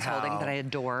Cabernet the guy's holding that I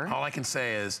adore. All I can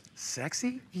say is,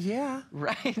 sexy? Yeah.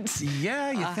 Right.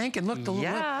 Yeah, you think. And look,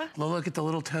 look at the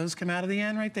little toes come out of the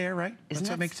end right there, right? Isn't That's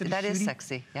what makes it that is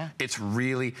sexy, yeah. It's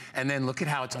really, and then look at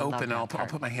how it's open. I'll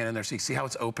put my hand in there so you see how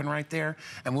it's open right there.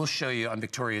 And we'll show you on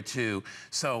Victoria, too.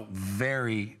 So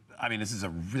I mean, this is a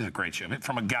really great show.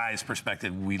 From a guy's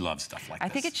perspective, we love stuff like this. I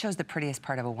think it shows the prettiest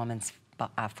part of a woman's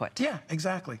foot. Yeah,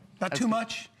 exactly. Not too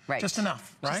much. Right. Just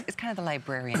enough, right? It's kind of the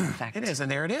librarian effect. It is, and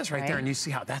there it is right there, and you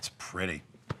see how that's pretty.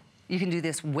 You can do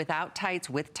this without tights,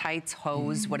 with tights,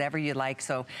 hose, whatever you like.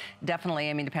 So definitely,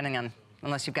 I mean, depending on,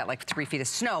 unless you've got like 3 feet of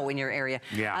snow in your area.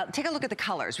 Yeah. Take a look at the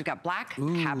colors. We've got black,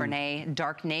 Cabernet,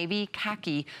 dark navy,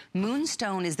 khaki,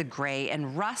 moonstone is the gray,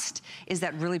 and rust is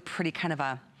that really pretty kind of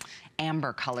a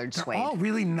amber colored suede. They're all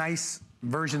really nice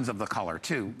versions of the color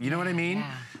too. You know what I mean?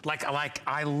 Yeah. Like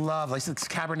I love, like it's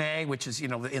Cabernet, which is, you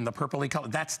know, in the purpley color.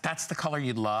 That's the color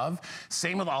you'd love.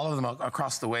 Same with all of them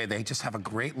across the way. They just have a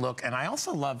great look. And I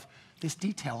also love this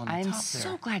detail on the top there. I'm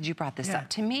so glad you brought this up.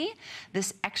 To me,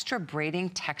 this extra braiding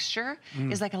texture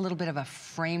is like a little bit of a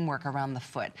framework around the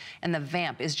foot. And the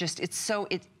vamp is just,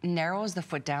 it narrows the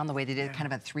foot down the way they did, kind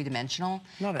of a three-dimensional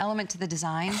element to the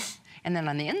design. And then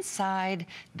on the inside,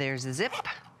 there's a zip.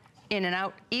 In and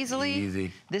out easily.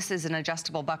 Easy. This is an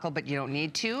adjustable buckle, but you don't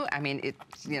need to. I mean,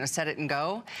 set it and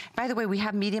go. By the way, we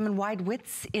have medium and wide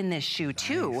widths in this shoe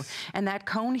too. And that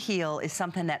cone heel is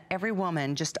something that every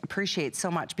woman just appreciates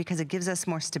so much because it gives us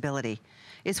more stability.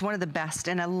 It's one of the best,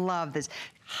 and I love this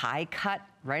high cut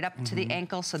right up to the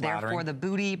ankle, so therefore the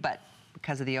booty, but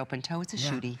because of the open toe, it's a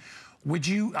shooty.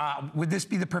 Would this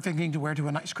be the perfect thing to wear to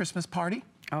a nice Christmas party?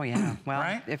 Oh yeah,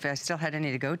 well, if I still had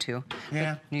any to go to. Yeah.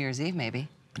 Like New Year's Eve maybe.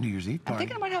 New Year's Eve party. I'm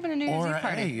thinking about having a New Year's Eve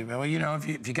party. Hey, well, you know,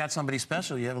 if you got somebody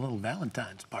special, you have a little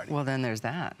Valentine's party. Well, then there's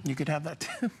that. You could have that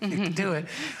too. You can do it.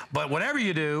 But whatever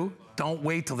you do, don't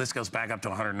wait till this goes back up to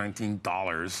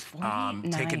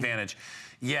 $119. Take advantage.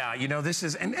 Yeah, you know, this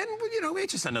is, and you know,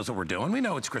 HSN knows what we're doing. We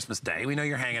know it's Christmas Day. We know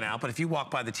you're hanging out. But if you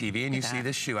walk by the TV and you see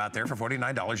this shoe out there for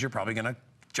 $49, you're probably going to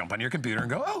jump on your computer and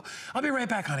go, oh, I'll be right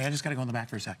back, honey. I just got to go in the back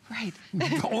for a sec. Right.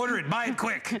 Order it, buy it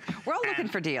quick. We're all looking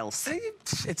for deals.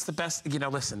 It's the best, you know,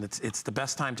 listen, it's the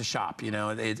best time to shop. You know,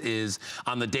 it is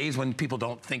on the days when people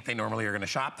don't think they normally are going to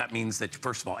shop. That means that,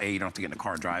 first of all, you don't have to get in a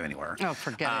car and drive anywhere. Oh,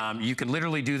 forget it. You can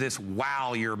literally do this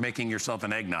while you're making yourself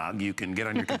an eggnog. You can get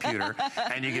on your computer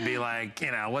and you can be like,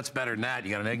 you know, what's better than that?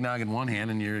 You got an eggnog in one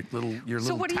hand and your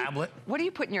little tablet. What do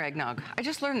you put in your eggnog? I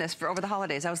just learned this for over the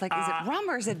holidays. I was like, is it rum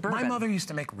or is it bourbon? My mother used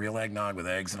to make real eggnog with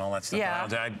eggs and all that stuff. Yeah.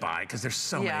 I'd buy because there's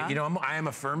so many. You know, I am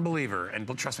a firm believer, and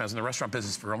trust me, I was in the restaurant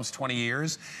business for almost 20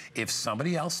 years. If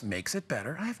somebody else makes it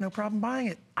better, I have no problem buying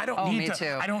it. I don't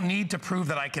I don't need to prove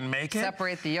that I can make it.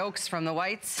 Separate the yolks from the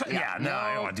whites. Yeah, no,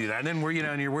 I don't want to do that. And then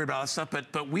and you're worried about all that stuff.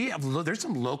 But we have there's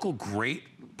some local great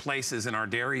places in our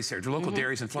dairies here, local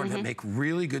dairies in Florida that make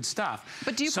really good stuff.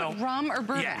 But do you put rum or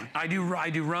bourbon? Yeah, I do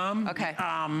rum. Okay.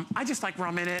 I just like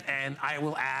rum in it, and I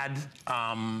will add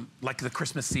like the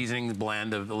Christmas seasoning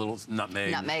blend of a little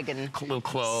nutmeg and a little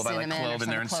clove. I like clove in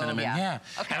there and cinnamon. Yeah.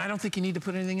 Okay. And I don't think you need to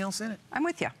put anything else in it. I'm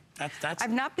with you. That's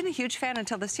I've not been a huge fan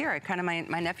until this year.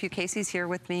 My nephew Casey's here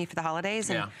with me for the holidays,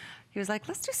 and he was like,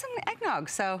 let's do some eggnog.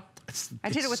 So I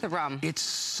did it with the rum. It's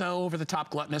so over the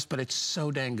top gluttonous, but it's so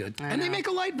dang good. And they make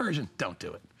a light version. Don't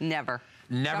do it. Never.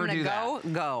 Never do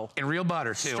that. Go. And real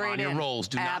butter, too, Straight on your in. rolls.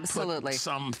 Do Absolutely. not put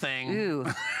something. Ooh.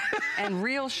 And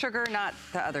real sugar, not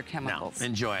the other chemicals. No,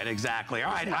 enjoy it, exactly.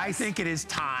 All right, I think it is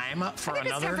time for it's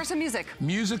time for some music.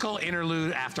 Musical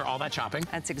interlude after all that shopping.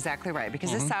 That's exactly right,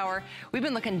 because this hour, we've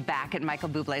been looking back at Michael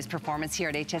Bublé's performance here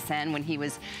at HSN when he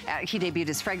debuted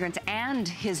his fragrance and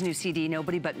his new CD,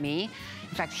 Nobody But Me.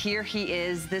 In fact, here he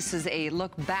is. This is a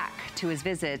look back to his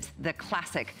visit, the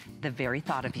classic, The Very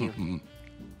Thought of You.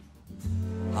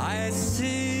 I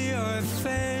see your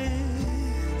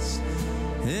face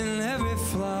in every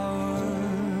flower,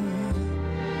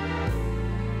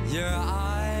 your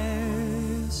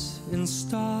eyes in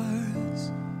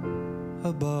stars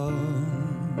above.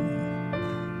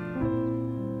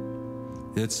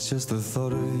 It's just the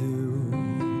thought of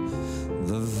you,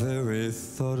 the very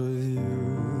thought of you,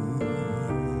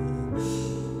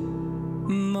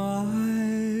 my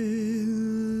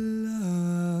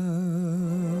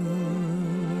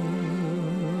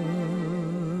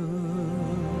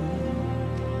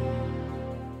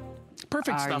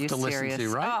perfect stuff to listen to,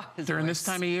 right? Oh, during this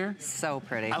time of year. So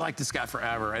pretty. I like this guy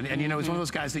forever. And you know, he's one of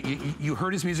those guys that you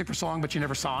heard his music for so long, but you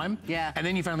never saw him. Yeah. And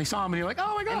then you finally saw him and you're like,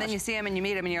 oh my gosh. And then you see him and you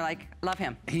meet him and you're like, love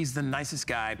him. He's the nicest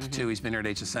guy, too. He's been here at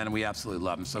HSN and we absolutely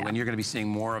love him. So when you're going to be seeing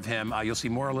more of him, you'll see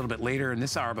more a little bit later in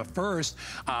this hour. But first,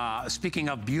 speaking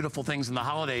of beautiful things in the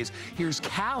holidays, here's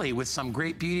Callie with some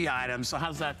great beauty items. So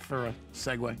how's that for a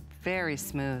segue? Very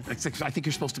smooth. I think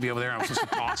you're supposed to be over there. I'm supposed to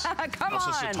toss. Come I'm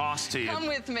supposed to toss to you. Come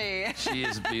with me. She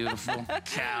is beautiful.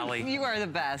 Callie. You are the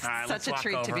best. Right, such a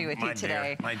treat to be with you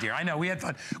today. My dear. I know. We had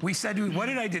fun. We said, what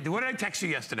did I do? What did I text you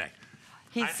yesterday?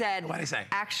 He said, what did I say?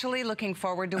 Actually looking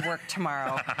forward to work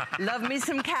tomorrow. Love me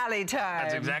some Callie time.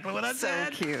 That's exactly what I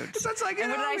said. So cute. That's like, and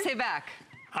what did I say back?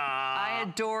 I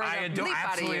adore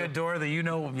absolutely adore the,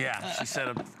 yeah, she said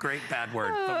a great bad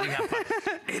word, but we have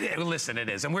fun. Listen, it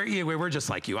is, and we're just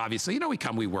like you, obviously. You know,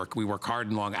 we work hard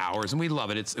and long hours, and we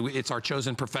love it. It's our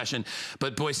chosen profession.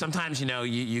 But boy, sometimes, you know,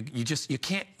 you just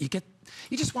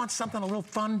want something a little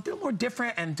fun, a little more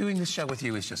different, and doing this show with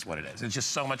you is just what it is. It's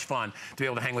just so much fun to be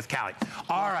able to hang with Callie.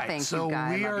 All right, so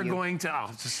we are going to,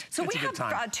 so we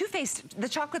have Too Faced, the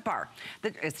chocolate bar.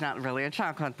 It's not really a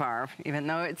chocolate bar, even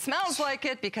though it smells like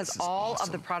it, because all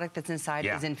of the product that's inside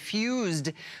is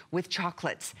infused with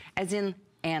chocolates, as in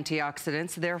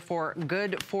antioxidants, therefore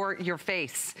good for your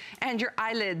face and your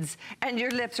eyelids and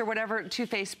your lips or whatever Too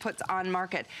Faced puts on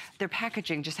market. Their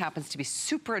packaging just happens to be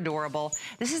super adorable.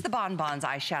 This is the Bon Bons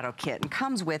eyeshadow kit and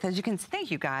comes with, as you can see,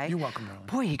 thank you, Guy. You're welcome, darling.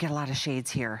 Boy, you get a lot of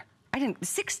shades here.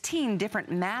 16 different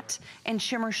matte and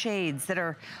shimmer shades that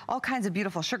are all kinds of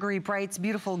beautiful sugary brights,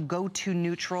 beautiful go-to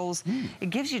neutrals. It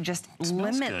gives you just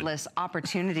limitless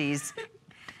opportunities.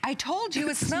 I told you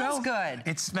it smells good.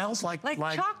 It smells like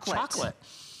chocolate.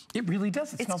 It really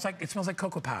does. It smells like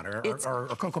cocoa powder or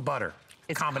cocoa butter.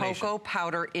 It's cocoa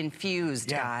powder infused,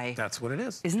 Guy. That's what it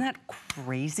is. Isn't that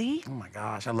crazy? Oh my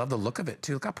gosh, I love the look of it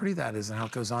too. Look how pretty that is and how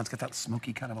it goes on. It's got that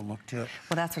smoky kind of a look to it.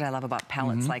 Well, that's what I love about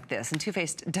palettes like this. And Too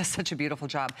Faced does such a beautiful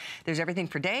job. There's everything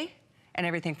for day and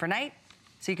everything for night.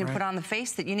 So you can put on the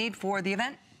face that you need for the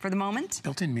event, for the moment.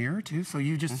 Built-in mirror too, so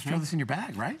you just throw this in your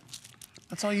bag, right?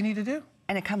 That's all you need to do.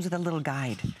 And it comes with a little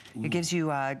guide. It gives you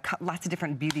lots of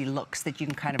different beauty looks that you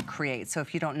can kind of create. So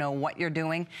if you don't know what you're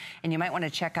doing, and you might want to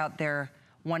check out their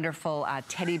wonderful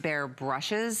teddy bear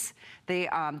brushes.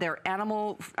 They're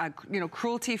animal,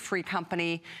 cruelty-free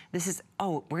company. This is,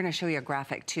 we're gonna show you a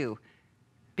graphic too,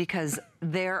 because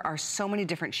there are so many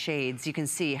different shades. You can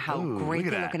see how great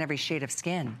they look in every shade of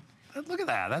skin. Look at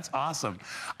that, that's awesome.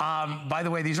 By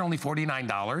the way, these are only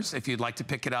 $49 if you'd like to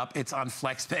pick it up. It's on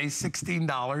FlexPay,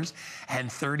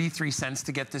 $16.33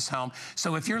 to get this home.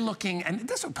 So if you're looking, and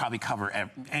this will probably cover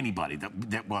anybody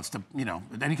that wants to,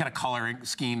 any kind of coloring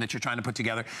scheme that you're trying to put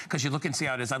together, because you look and see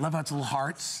how it is. I love how it's little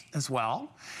hearts as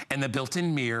well. And the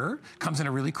built-in mirror comes in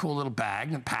a really cool little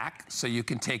bag and pack, so you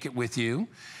can take it with you.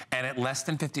 And at less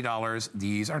than $50,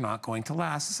 these are not going to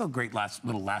last. This is a great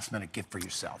little last-minute gift for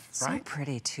yourself, right? So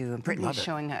pretty, too. Brittany's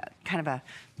showing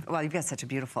well, you've got such a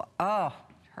beautiful, her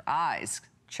eyes.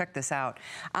 Check this out.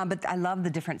 But I love the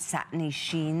different satiny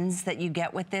sheens that you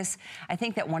get with this. I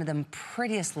think that one of the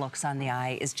prettiest looks on the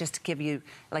eye is just to give you,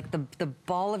 like the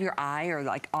ball of your eye, or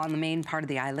like on the main part of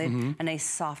the eyelid, a nice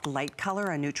soft light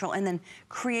color, a neutral, and then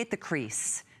create the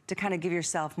crease to kind of give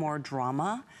yourself more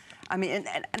drama. I mean,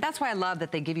 and that's why I love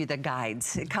that they give you the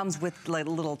guides. It comes with like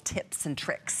little tips and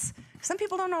tricks. Some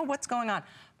people don't know what's going on.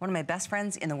 One of my best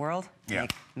friends in the world,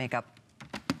 makeup.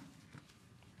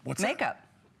 What's makeup? That?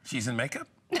 She's in makeup?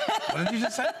 What did you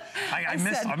just say? I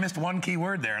missed one key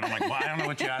word there, and I'm like, well, I don't know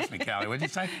what you asked me, Callie. What did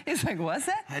you say? He's like, what's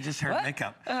that? I just heard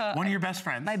makeup. One of your best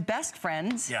friends. My best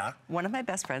friends. Yeah. One of my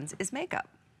best friends is makeup.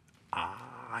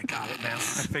 I got it now. I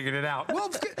figured it out. Well,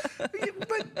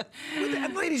 but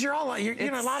ladies, you're all,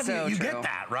 a lot of you get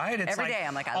that, right? It's every day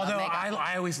I'm like, I love makeup. Although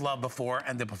I always love before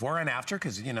and after,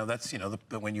 because that's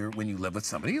when you live with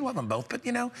somebody, you love them both. But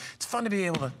it's fun to be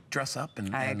able to dress up and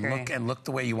look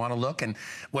the way you want to look. And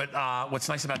what's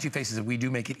nice about Too Faced is that we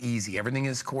do make it easy. Everything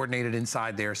is coordinated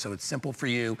inside there, so it's simple for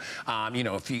you.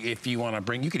 If you want to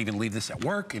bring, you could even leave this at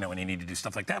work. When you need to do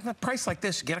stuff like that. But a price like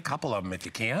this, get a couple of them if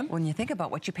you can. When you think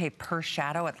about what you pay per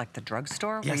shadow at like the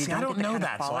drugstore, yeah, see, I don't know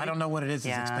that, so I don't know what it is.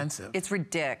 Yeah. It's expensive. It's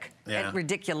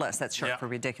ridiculous. That's short for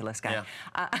ridiculous, guy.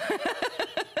 Yeah.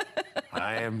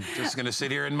 I am just going to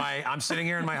sit here I'm sitting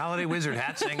here in my holiday wizard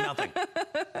hat saying nothing.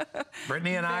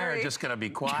 Brittany and I are just going to be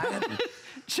quiet.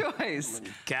 Choice.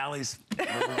 Callie's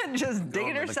just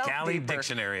digging herself the Callie deeper.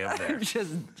 Dictionary over there.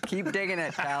 Just keep digging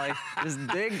it, Callie. Just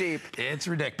dig deep. It's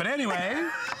ridiculous. But anyway,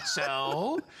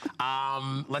 so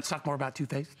let's talk more about Too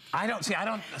Faced. I don't do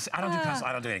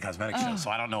any cosmetic shows, so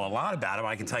I don't know a lot about it. But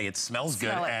I can tell you it smells good.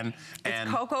 And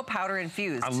it's cocoa powder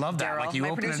infused. I love that. Daryl. Like you my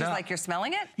open producer's it up. like, you're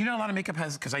smelling it? A lot of makeup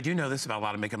has, because I do know this about a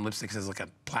lot of makeup and lipsticks, has like a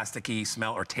plasticky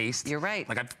smell or taste. You're right.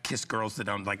 Like I've kissed girls that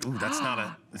don't like, ooh, that's not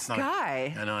a, it's not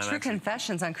Guy. I know. True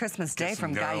Confessions on Christmas Day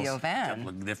from Guy Yovan. A couple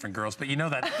of different girls, but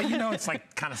it's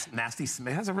like kind of nasty.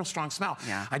 It has a real strong smell.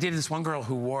 Yeah. I dated this one girl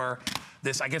who wore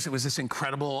this, I guess it was this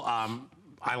incredible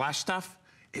eyelash stuff.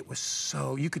 It was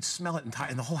so, you could smell it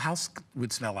and the whole house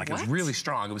would smell like it. It was really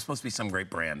strong. It was supposed to be some great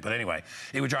brand. But anyway,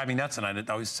 it would drive me nuts, and I'd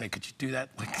always say, could you do that?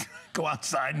 Like, go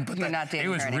outside and put that. You're not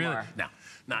dating her anymore. No,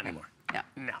 not anymore.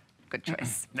 No. Good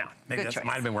choice. No, maybe that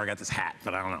might have been where I got this hat,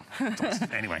 but I don't know.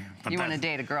 Anyway. You want to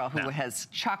date a girl who has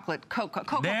chocolate cocoa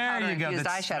powder infused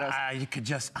eyeshadows. You could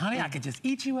just, honey, I could just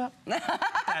eat you up.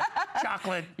 That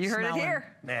chocolate. You heard it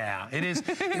here. Yeah, it is.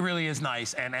 It really is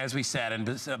nice. And as we said, and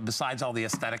besides all the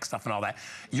aesthetic stuff and all that,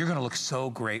 you're going to look so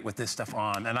great with this stuff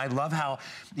on. And I love how,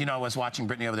 I was watching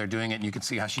Brittany over there doing it, and you can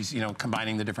see how she's,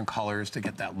 combining the different colors to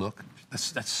get that look.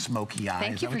 That smoky eye.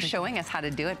 Thank you for showing us how to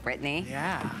do it, Brittany.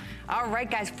 Yeah. All right,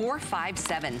 guys,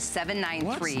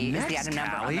 457-793 is the item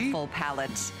number on the full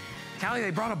palette. Callie,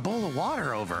 they brought a bowl of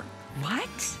water over.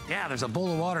 What? Yeah, there's a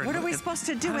bowl of water. What are we supposed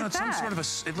to do with that?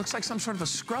 It looks like some sort of a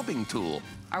scrubbing tool.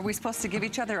 Are we supposed to give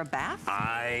each other a bath?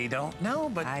 I don't know,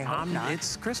 but I hope not.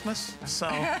 It's Christmas, so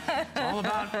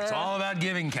it's all about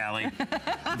giving, Callie.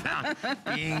 About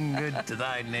being good to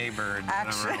thy neighbor and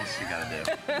whatever else you gotta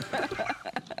do.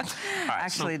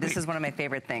 Actually, this is one of my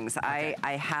favorite things. Okay.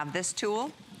 I have this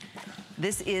tool.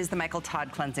 This is the Michael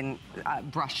Todd cleansing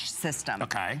brush system.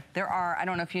 Okay. There are, I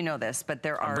don't know if you know this, but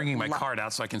there are... I'm bringing my card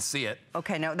out so I can see it.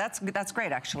 Okay, no, that's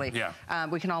great, actually. Yeah.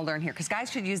 We can all learn here, because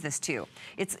guys should use this, too.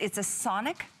 It's a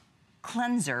sonic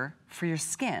cleanser for your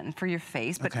skin, for your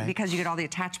face, but because you get all the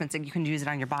attachments, and you can use it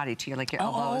on your body, to your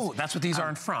elbows. Oh, that's what these are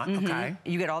in front, okay.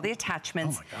 You get all the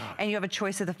attachments, and you have a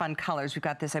choice of the fun colors. We've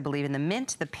got this, I believe, in the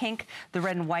mint, the pink, the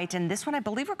red and white, and this one I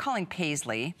believe we're calling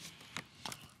Paisley.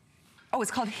 Oh, it's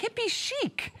called Hippie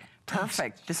Chic.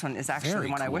 Perfect. This one is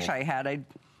actually one I wish I had. And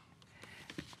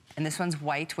this one's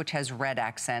white, which has red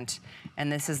accent. And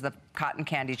this is the cotton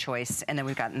candy choice. And then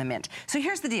we've got in the mint. So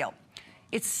here's the deal.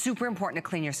 It's super important to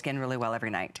clean your skin really well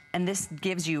every night. And this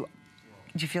gives you,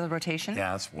 do you feel the rotation?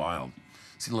 Yeah, that's wild.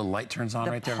 See the little light turns on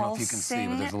right there? I don't know if you can see,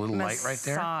 but there's a little light right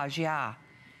there. Massage, yeah.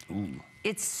 Ooh.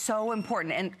 It's so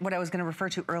important. And what I was going to refer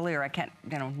to earlier, I can't,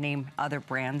 name other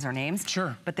brands or names.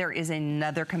 Sure. But there is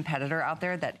another competitor out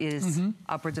there that is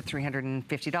upwards of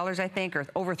 $350, I think, or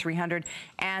over $300,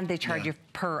 and they charge you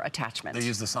per attachment. They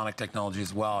use the Sonic technology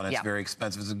as well, and it's very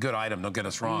expensive. It's a good item, don't get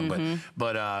us wrong,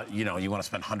 but you want to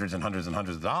spend hundreds and hundreds and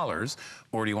hundreds of dollars,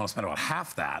 or do you want to spend about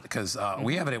half that? Because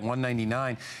we have it at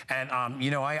 $199, and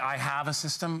I have a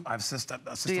system. I have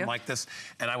a system like this,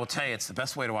 and I will tell you, it's the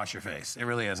best way to wash your face. It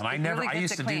really is. And I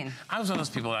used to do. I was one of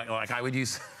those people that I would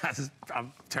use.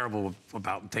 I'm terrible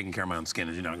about taking care of my own skin,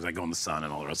 as you know, because I go in the sun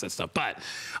and all the rest of that stuff. But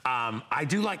I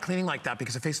do like cleaning like that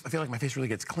because I feel like my face really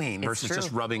gets clean versus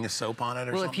just rubbing a soap on it or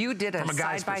something. Well, if you did a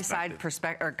side-by-side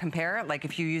or compare, like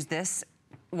if you use this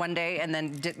one day and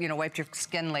then wiped your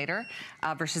skin later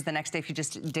versus the next day if you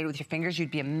just did it with your fingers,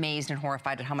 you'd be amazed and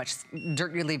horrified at how much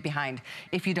dirt you leave behind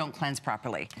if you don't cleanse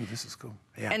properly. Ooh, this is cool.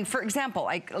 Yeah. And for example,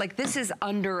 like this is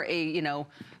under a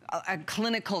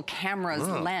clinical camera's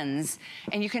lens,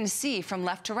 and you can see from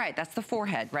left to right. That's the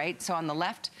forehead, right? So on the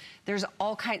left, there's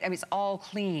all kinds. I mean, it's all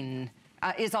clean.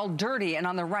 It's all dirty, and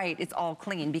on the right, it's all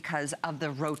clean because of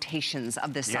the rotations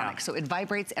of this Sonic. So it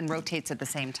vibrates and rotates at the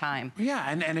same time. Yeah,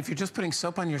 and if you're just putting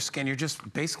soap on your skin, you're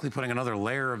just basically putting another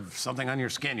layer of something on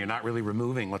your skin. You're not really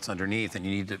removing what's underneath, and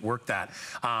you need to work that.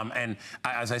 And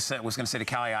as I was going to say to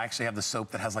Callie, I actually have the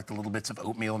soap that has like the little bits of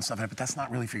oatmeal and stuff in it, but that's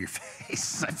not really for your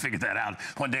face. I figured that out.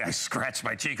 One day I scratched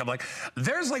my cheek. I'm like,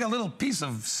 there's like a little piece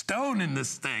of stone in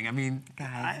this thing. I mean,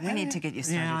 guys, we need to get you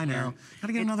started. Yeah, I know.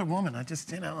 Gotta get another woman. I just,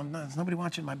 there's nobody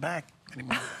watching my back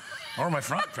anymore. Or my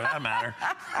front, for that matter.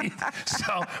 But you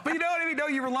know what I mean? No,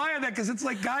 you rely on that because it's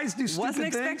like guys do stupid things. Wasn't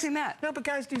expecting that. No, but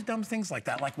guys do dumb things like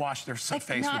that, like wash their face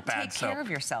with bad soap. Take care of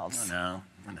yourselves. I know.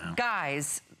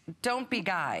 Guys, don't be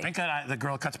guy. Thank God the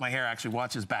girl who cuts my hair actually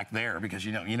watches back there because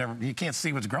you can't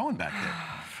see what's growing back there.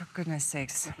 For goodness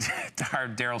sakes.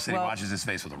 Daryl said he washes his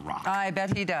face with a rock. I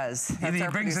bet he does. He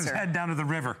brings his head down to the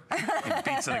river. He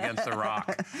beats it against the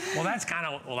rock. Well, that's kind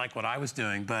of like what I was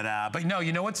doing. But no,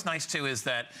 you know what's nice too is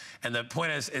that, and the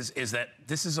point is that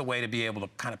this is a way to be able to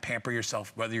kind of pamper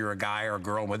yourself, whether you're a guy or a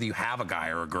girl, whether you have a guy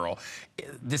or a girl.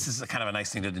 This is kind of a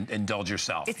nice thing to indulge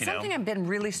yourself. It's something I've been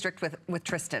really strict with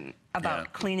Tristan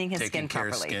about cleaning his skin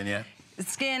properly. Taking care of skin,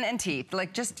 Skin and teeth,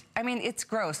 it's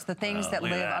gross, the things that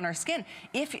live on our skin.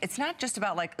 If it's not just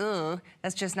about like, ugh,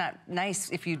 that's just not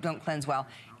nice if you don't cleanse well,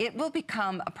 it will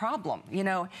become a problem,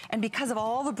 and because of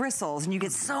all the bristles, and you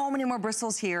get so many more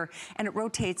bristles here, and it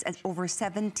rotates at over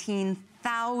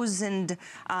 17,000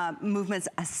 movements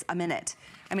a minute.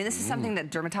 I mean, this is something that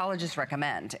dermatologists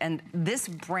recommend, and this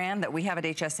brand that we have at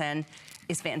HSN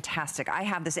is fantastic. I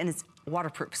have this, and it's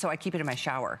waterproof, so I keep it in my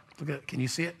shower. Look at it. Can you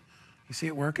see it? You see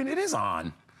it working? It is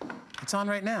on. It's on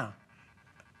right now.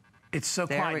 It's so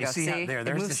quiet. You see how there's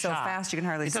it moves the so shot. fast you can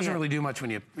hardly see it. It doesn't really do much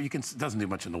when it doesn't do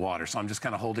much in the water. So I'm just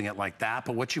kind of holding it like that.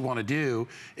 But what you want to do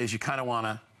is you kind of want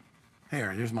to.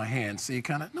 There's my hand. So you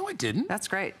kind of. No, I didn't. That's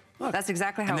great. Look, that's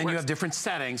exactly how it works. And then you have different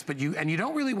settings, but you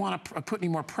don't really want to put any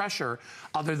more pressure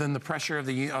other than the pressure of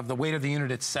the weight of the unit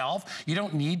itself. You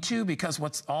don't need to because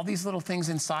all these little things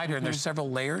inside here, and there's several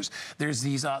layers. There's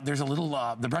these there's a little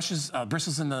the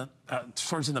bristles in the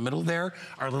swords in the middle there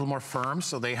are a little more firm,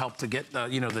 so they help to get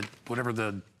whatever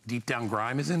the deep down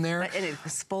grime is in there. And it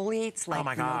exfoliates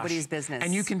like nobody's business.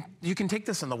 And you can take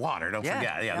this in the water. Don't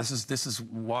forget. Yeah, this is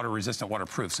water resistant,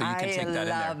 waterproof. So you can take that in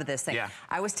there. I love this thing. Yeah.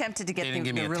 I was tempted to get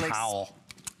the really towel.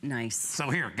 Nice.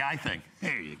 So here, guy thing.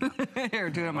 Here you go.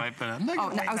 Here, do it on my. I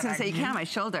was going to say you can on my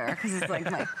shoulder because it's like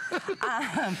my.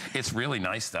 It's really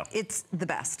nice though. It's the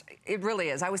best. It really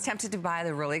is. I was tempted to buy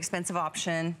the really expensive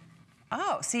option.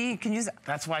 Oh, see, you can use it.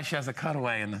 That's why she has a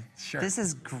cutaway in the shirt. This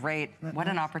is great. What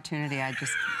an opportunity, I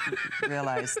just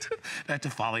realized. I have to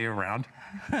follow you around.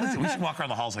 Listen, we should walk around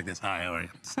the halls like this. Hi, how are you?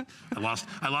 I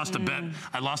lost a bet.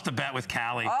 I lost a bet with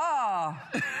Callie. Oh.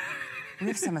 We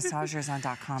have some massagers on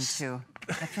 .com too.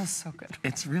 That feels so good.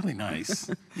 It's really nice.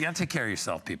 You gotta take care of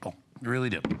yourself, people. You really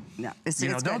do. Yeah,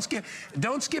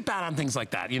 don't skip out on things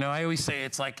like that. I always say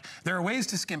it's like there are ways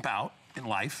to skimp out in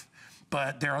life.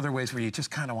 But there are other ways where you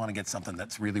just kind of want to get something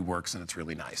that really works and it's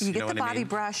really nice. You get the body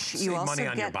brush. You also money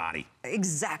on your body.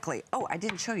 Exactly. Oh, I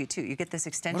didn't show you too. You get this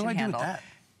extension handle. What do I do with that?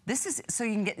 This is so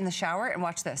you can get in the shower and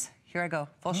watch this. Here I go.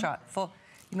 Full shot. Full.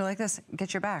 You go like this.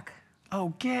 Get your back.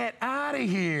 Oh, get out of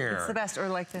here. It's the best. Or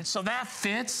like this. So that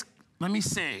fits. Let me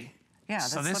see. Yeah,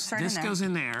 so this slips right in there. This goes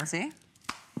in there. See?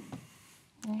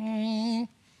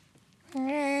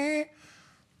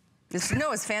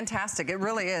 It's fantastic. It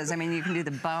really is. I mean, you can do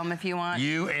the bum if you want.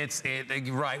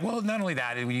 Right. Well, not only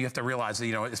that, you have to realize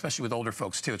that, especially with older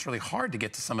folks too, it's really hard to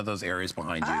get to some of those areas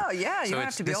behind you. Oh yeah, you don't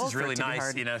have to be old for it to be hard. This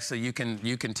is really nice, so you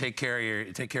can take care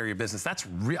of your business. That's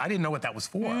I didn't know what that was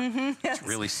for. Yes. That's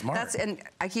really smart. And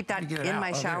I keep that in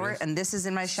my shower, and this is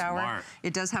in my shower. Smart.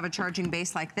 It does have a charging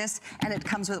base like this, and it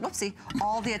comes with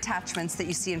all the attachments that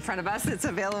you see in front of us. It's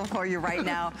available for you right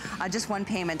now. Just one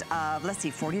payment of, let's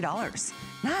see, $40.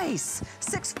 Nice.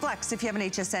 6 Flex if you have an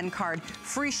HSN card.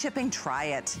 Free shipping. Try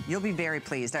it. You'll be very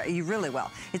pleased. You really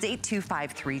will. It's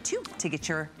 82532 to get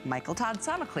your Michael Todd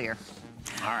Sonaclear.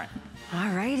 All right. All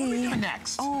righty. What are we doing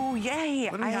next? Oh, yay.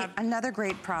 What do we have? Another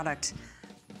great product.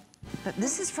 But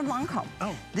this is from Lancome.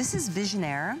 Oh. This is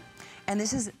Visionaire, and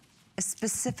this is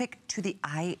specific to the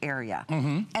eye area.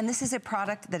 And this is a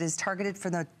product that is targeted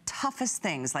for the toughest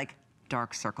things like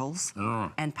dark circles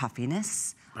and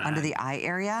puffiness under the eye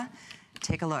area.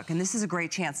 Take a look, and this is a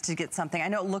great chance to get something. I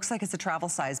know it looks like it's a travel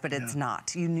size, but it's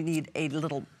not. You need a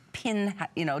little pin,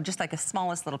 just like a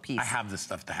smallest little piece. I have this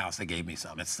stuff at the house. They gave me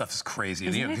some. This stuff is crazy.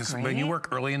 Isn't it great? When you work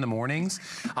early in the mornings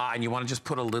and you want to just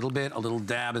put a little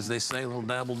dab, as they say, a little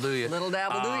dab will do you. Little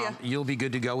dab will do you. You'll be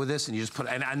good to go with this, and you just put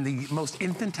and the most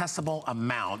infinitesimal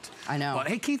amount. I know. But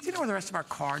hey, Keith, do you know where the rest of our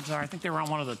cards are? I think they were on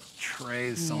one of the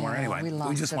trays somewhere. Anyway,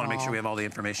 we just want to make sure we have all the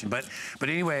information. But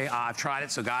anyway, I've tried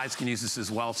it, so guys can use this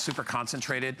as well. Super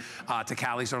concentrated. To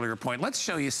Callie's earlier point, let's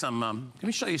show you some. Let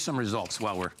me show you some results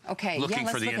while we're looking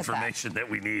for the information that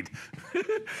we need.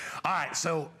 All right,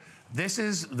 so this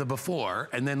is the before,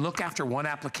 and then look after one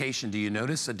application. Do you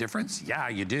notice a difference? Yeah,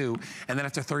 you do. And then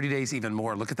after 30 days, even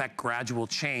more. Look at that gradual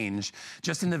change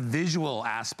just in the visual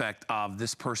aspect of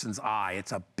this person's eye.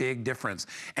 It's a big difference.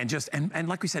 And and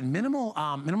like we said, minimal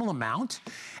amount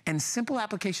and simple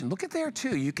application. Look at there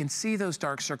too. You can see those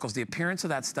dark circles. The appearance of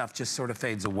that stuff just sort of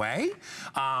fades away.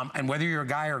 And whether you're a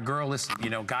guy or a girl, listen,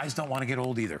 guys don't want to get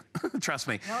old either. Trust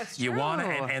me. No, it's you true. want to,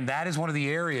 and that is one of the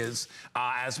areas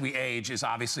as we age is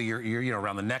obviously you're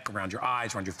around the neck, around your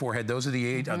eyes, around your forehead. Those are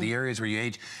the the areas where you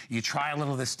age. You try a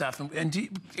little of this stuff. And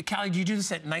Callie, do you do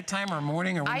this at nighttime or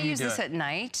morning, or when do you do it? I use this at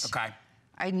night. Okay.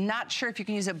 I'm not sure if you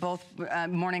can use it both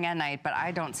morning and night, but I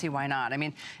don't see why not. I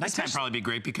mean, nighttime probably be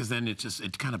great because then it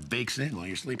kind of bakes in while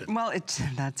you're sleeping. Well,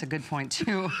 that's a good point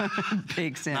too.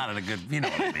 Bakes in. Not in a good, you know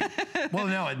what I mean. Well,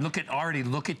 no, look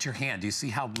at your hand. Do you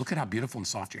see look at how beautiful and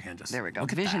soft your hand is? There we go.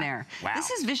 Look at Visionaire. That. Wow. This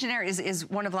is Visionaire is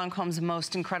one of Lancome's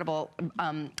most incredible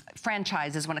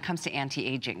franchises when it comes to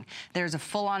anti-aging. There's a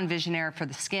full-on Visionaire for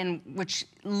the skin, which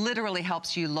literally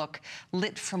helps you look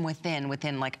lit from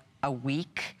within like a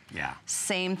week. Yeah.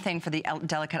 Same thing for the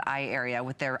delicate eye area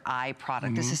with their eye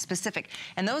product. This is specific.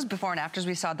 And those before and afters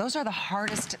we saw, those are the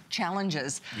hardest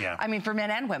challenges. Yeah. I mean, for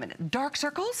men and women. Dark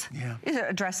circles, it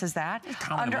addresses that.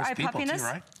 Under eye puffiness,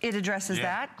 right? it addresses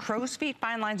that. Crow's feet,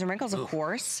 fine lines and wrinkles, of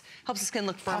course. Helps the skin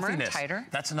look firmer and tighter.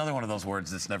 That's another one of those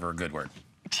words that's never a good word.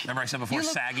 Remember I said before, you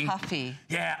look saggy? puffy.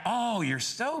 Yeah. Oh, you're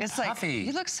so puffy. Like,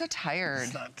 you look so tired.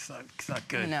 It's not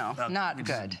good. No, not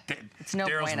good. It's no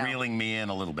bueno. Daryl's reeling me in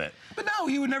a little bit. But no,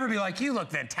 he would never be like, you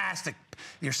look fantastic.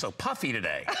 You're so puffy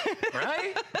today,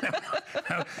 right?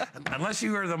 Unless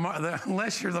you're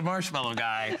the marshmallow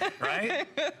guy, right?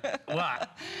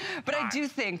 What? But I do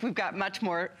think we've got much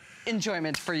more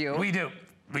enjoyment for you. We do.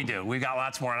 We do. We've got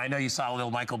lots more, and I know you saw little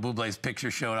Michael Bublé's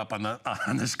picture showed up on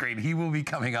the screen. He will be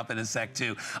coming up in a sec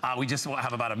too. We just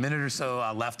have about a minute or so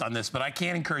left on this, but I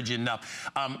can't encourage you enough,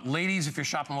 ladies. If you're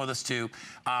shopping with us too,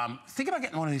 think about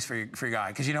getting one of these for your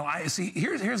guy, because I see.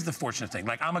 Here's the fortunate thing.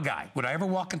 Like, I'm a guy. Would I ever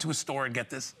walk into a store and get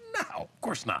this? No, of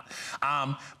course not.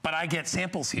 But I get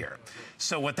samples here.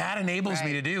 So what that enables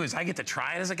me to do is I get to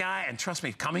try it as a guy, and trust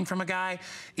me, coming from a guy,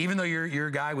 even though your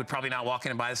guy would probably not walk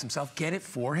in and buy this himself, get it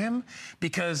for him,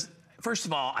 because first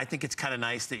of all, I think it's kind of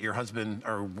nice that your husband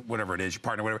or whatever it is, your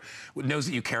partner, whatever, knows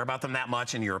that you care about them that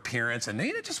much and your appearance, and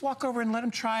they just walk over and let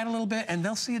them try it a little bit, and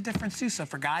they'll see a difference too. So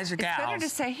for guys or gals, it's better to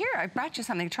say, here, I brought you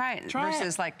something, try it,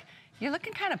 versus like, you're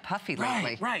looking kind of puffy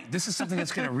lately. Right. This is something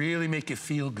that's going to really make you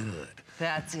feel good.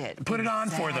 That's it. Put it on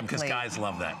for them, because guys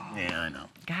love that. Yeah, I know.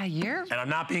 Guy, and I'm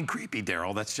not being creepy,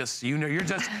 Daryl. That's just,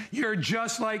 you're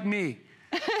just like me.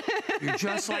 You're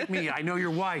just like me. I know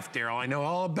your wife, Daryl. I know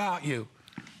all about you.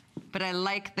 But I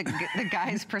like the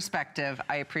guy's perspective.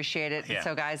 I appreciate it. Yeah.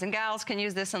 So guys and gals can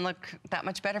use this and look that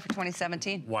much better for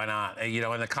 2017. Why not? And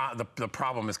the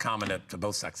problem is common to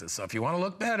both sexes. So if you want to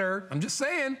look better, I'm just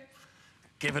saying,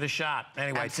 give it a shot.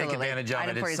 Anyway, Absolutely. Take advantage of it.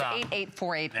 Item for you is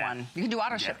 88481. You can do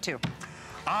auto ship too.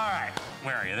 All right,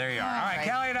 where are you? There you are. All right,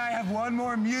 Kelly and I have one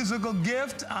more musical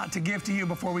gift to give to you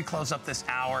before we close up this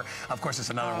hour. Of course, it's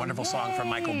another wonderful song from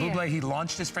Michael Bublé. He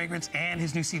launched his fragrance and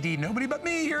his new CD, Nobody But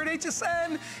Me, here at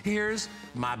HSN. Here's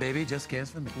My Baby Just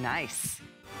Cares For Me. Nice.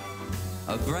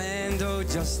 A Brando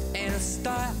just ain't a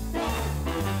style.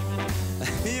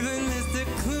 Even Mr.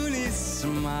 Clooney's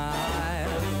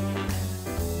smile,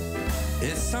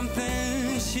 it's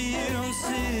something she don't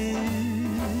see.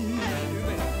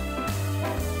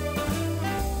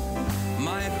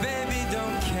 My baby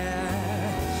don't care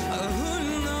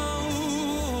who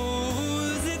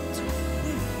knows it.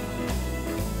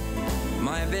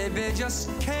 My baby just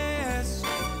cares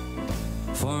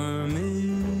for me.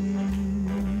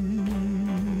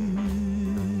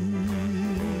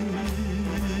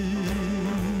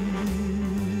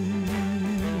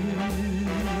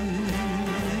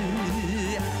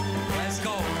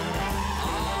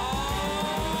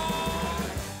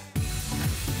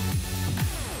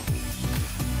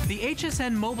 The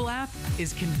HSN mobile app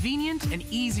is convenient and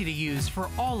easy to use for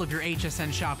all of your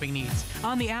HSN shopping needs.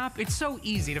 On the app, it's so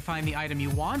easy to find the item you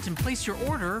want and place your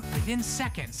order within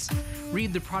seconds.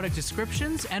 Read the product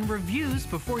descriptions and reviews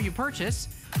before you purchase,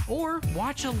 or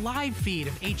watch a live feed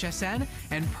of HSN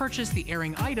and purchase the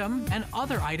airing item and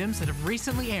other items that have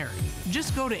recently aired.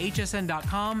 Just go to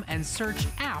hsn.com and search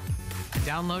app and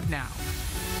download now.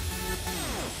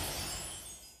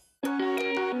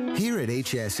 Here at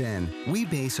HSN, we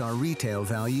base our retail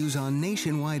values on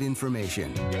nationwide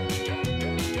information.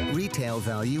 Retail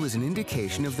value is an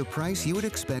indication of the price you would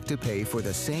expect to pay for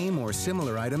the same or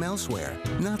similar item elsewhere,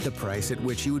 not the price at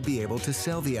which you would be able to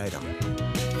sell the item.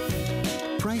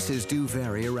 Prices do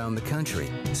vary around the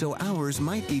country, so ours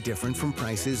might be different from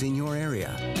prices in your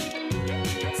area.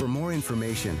 For more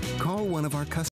information, call one of our customers.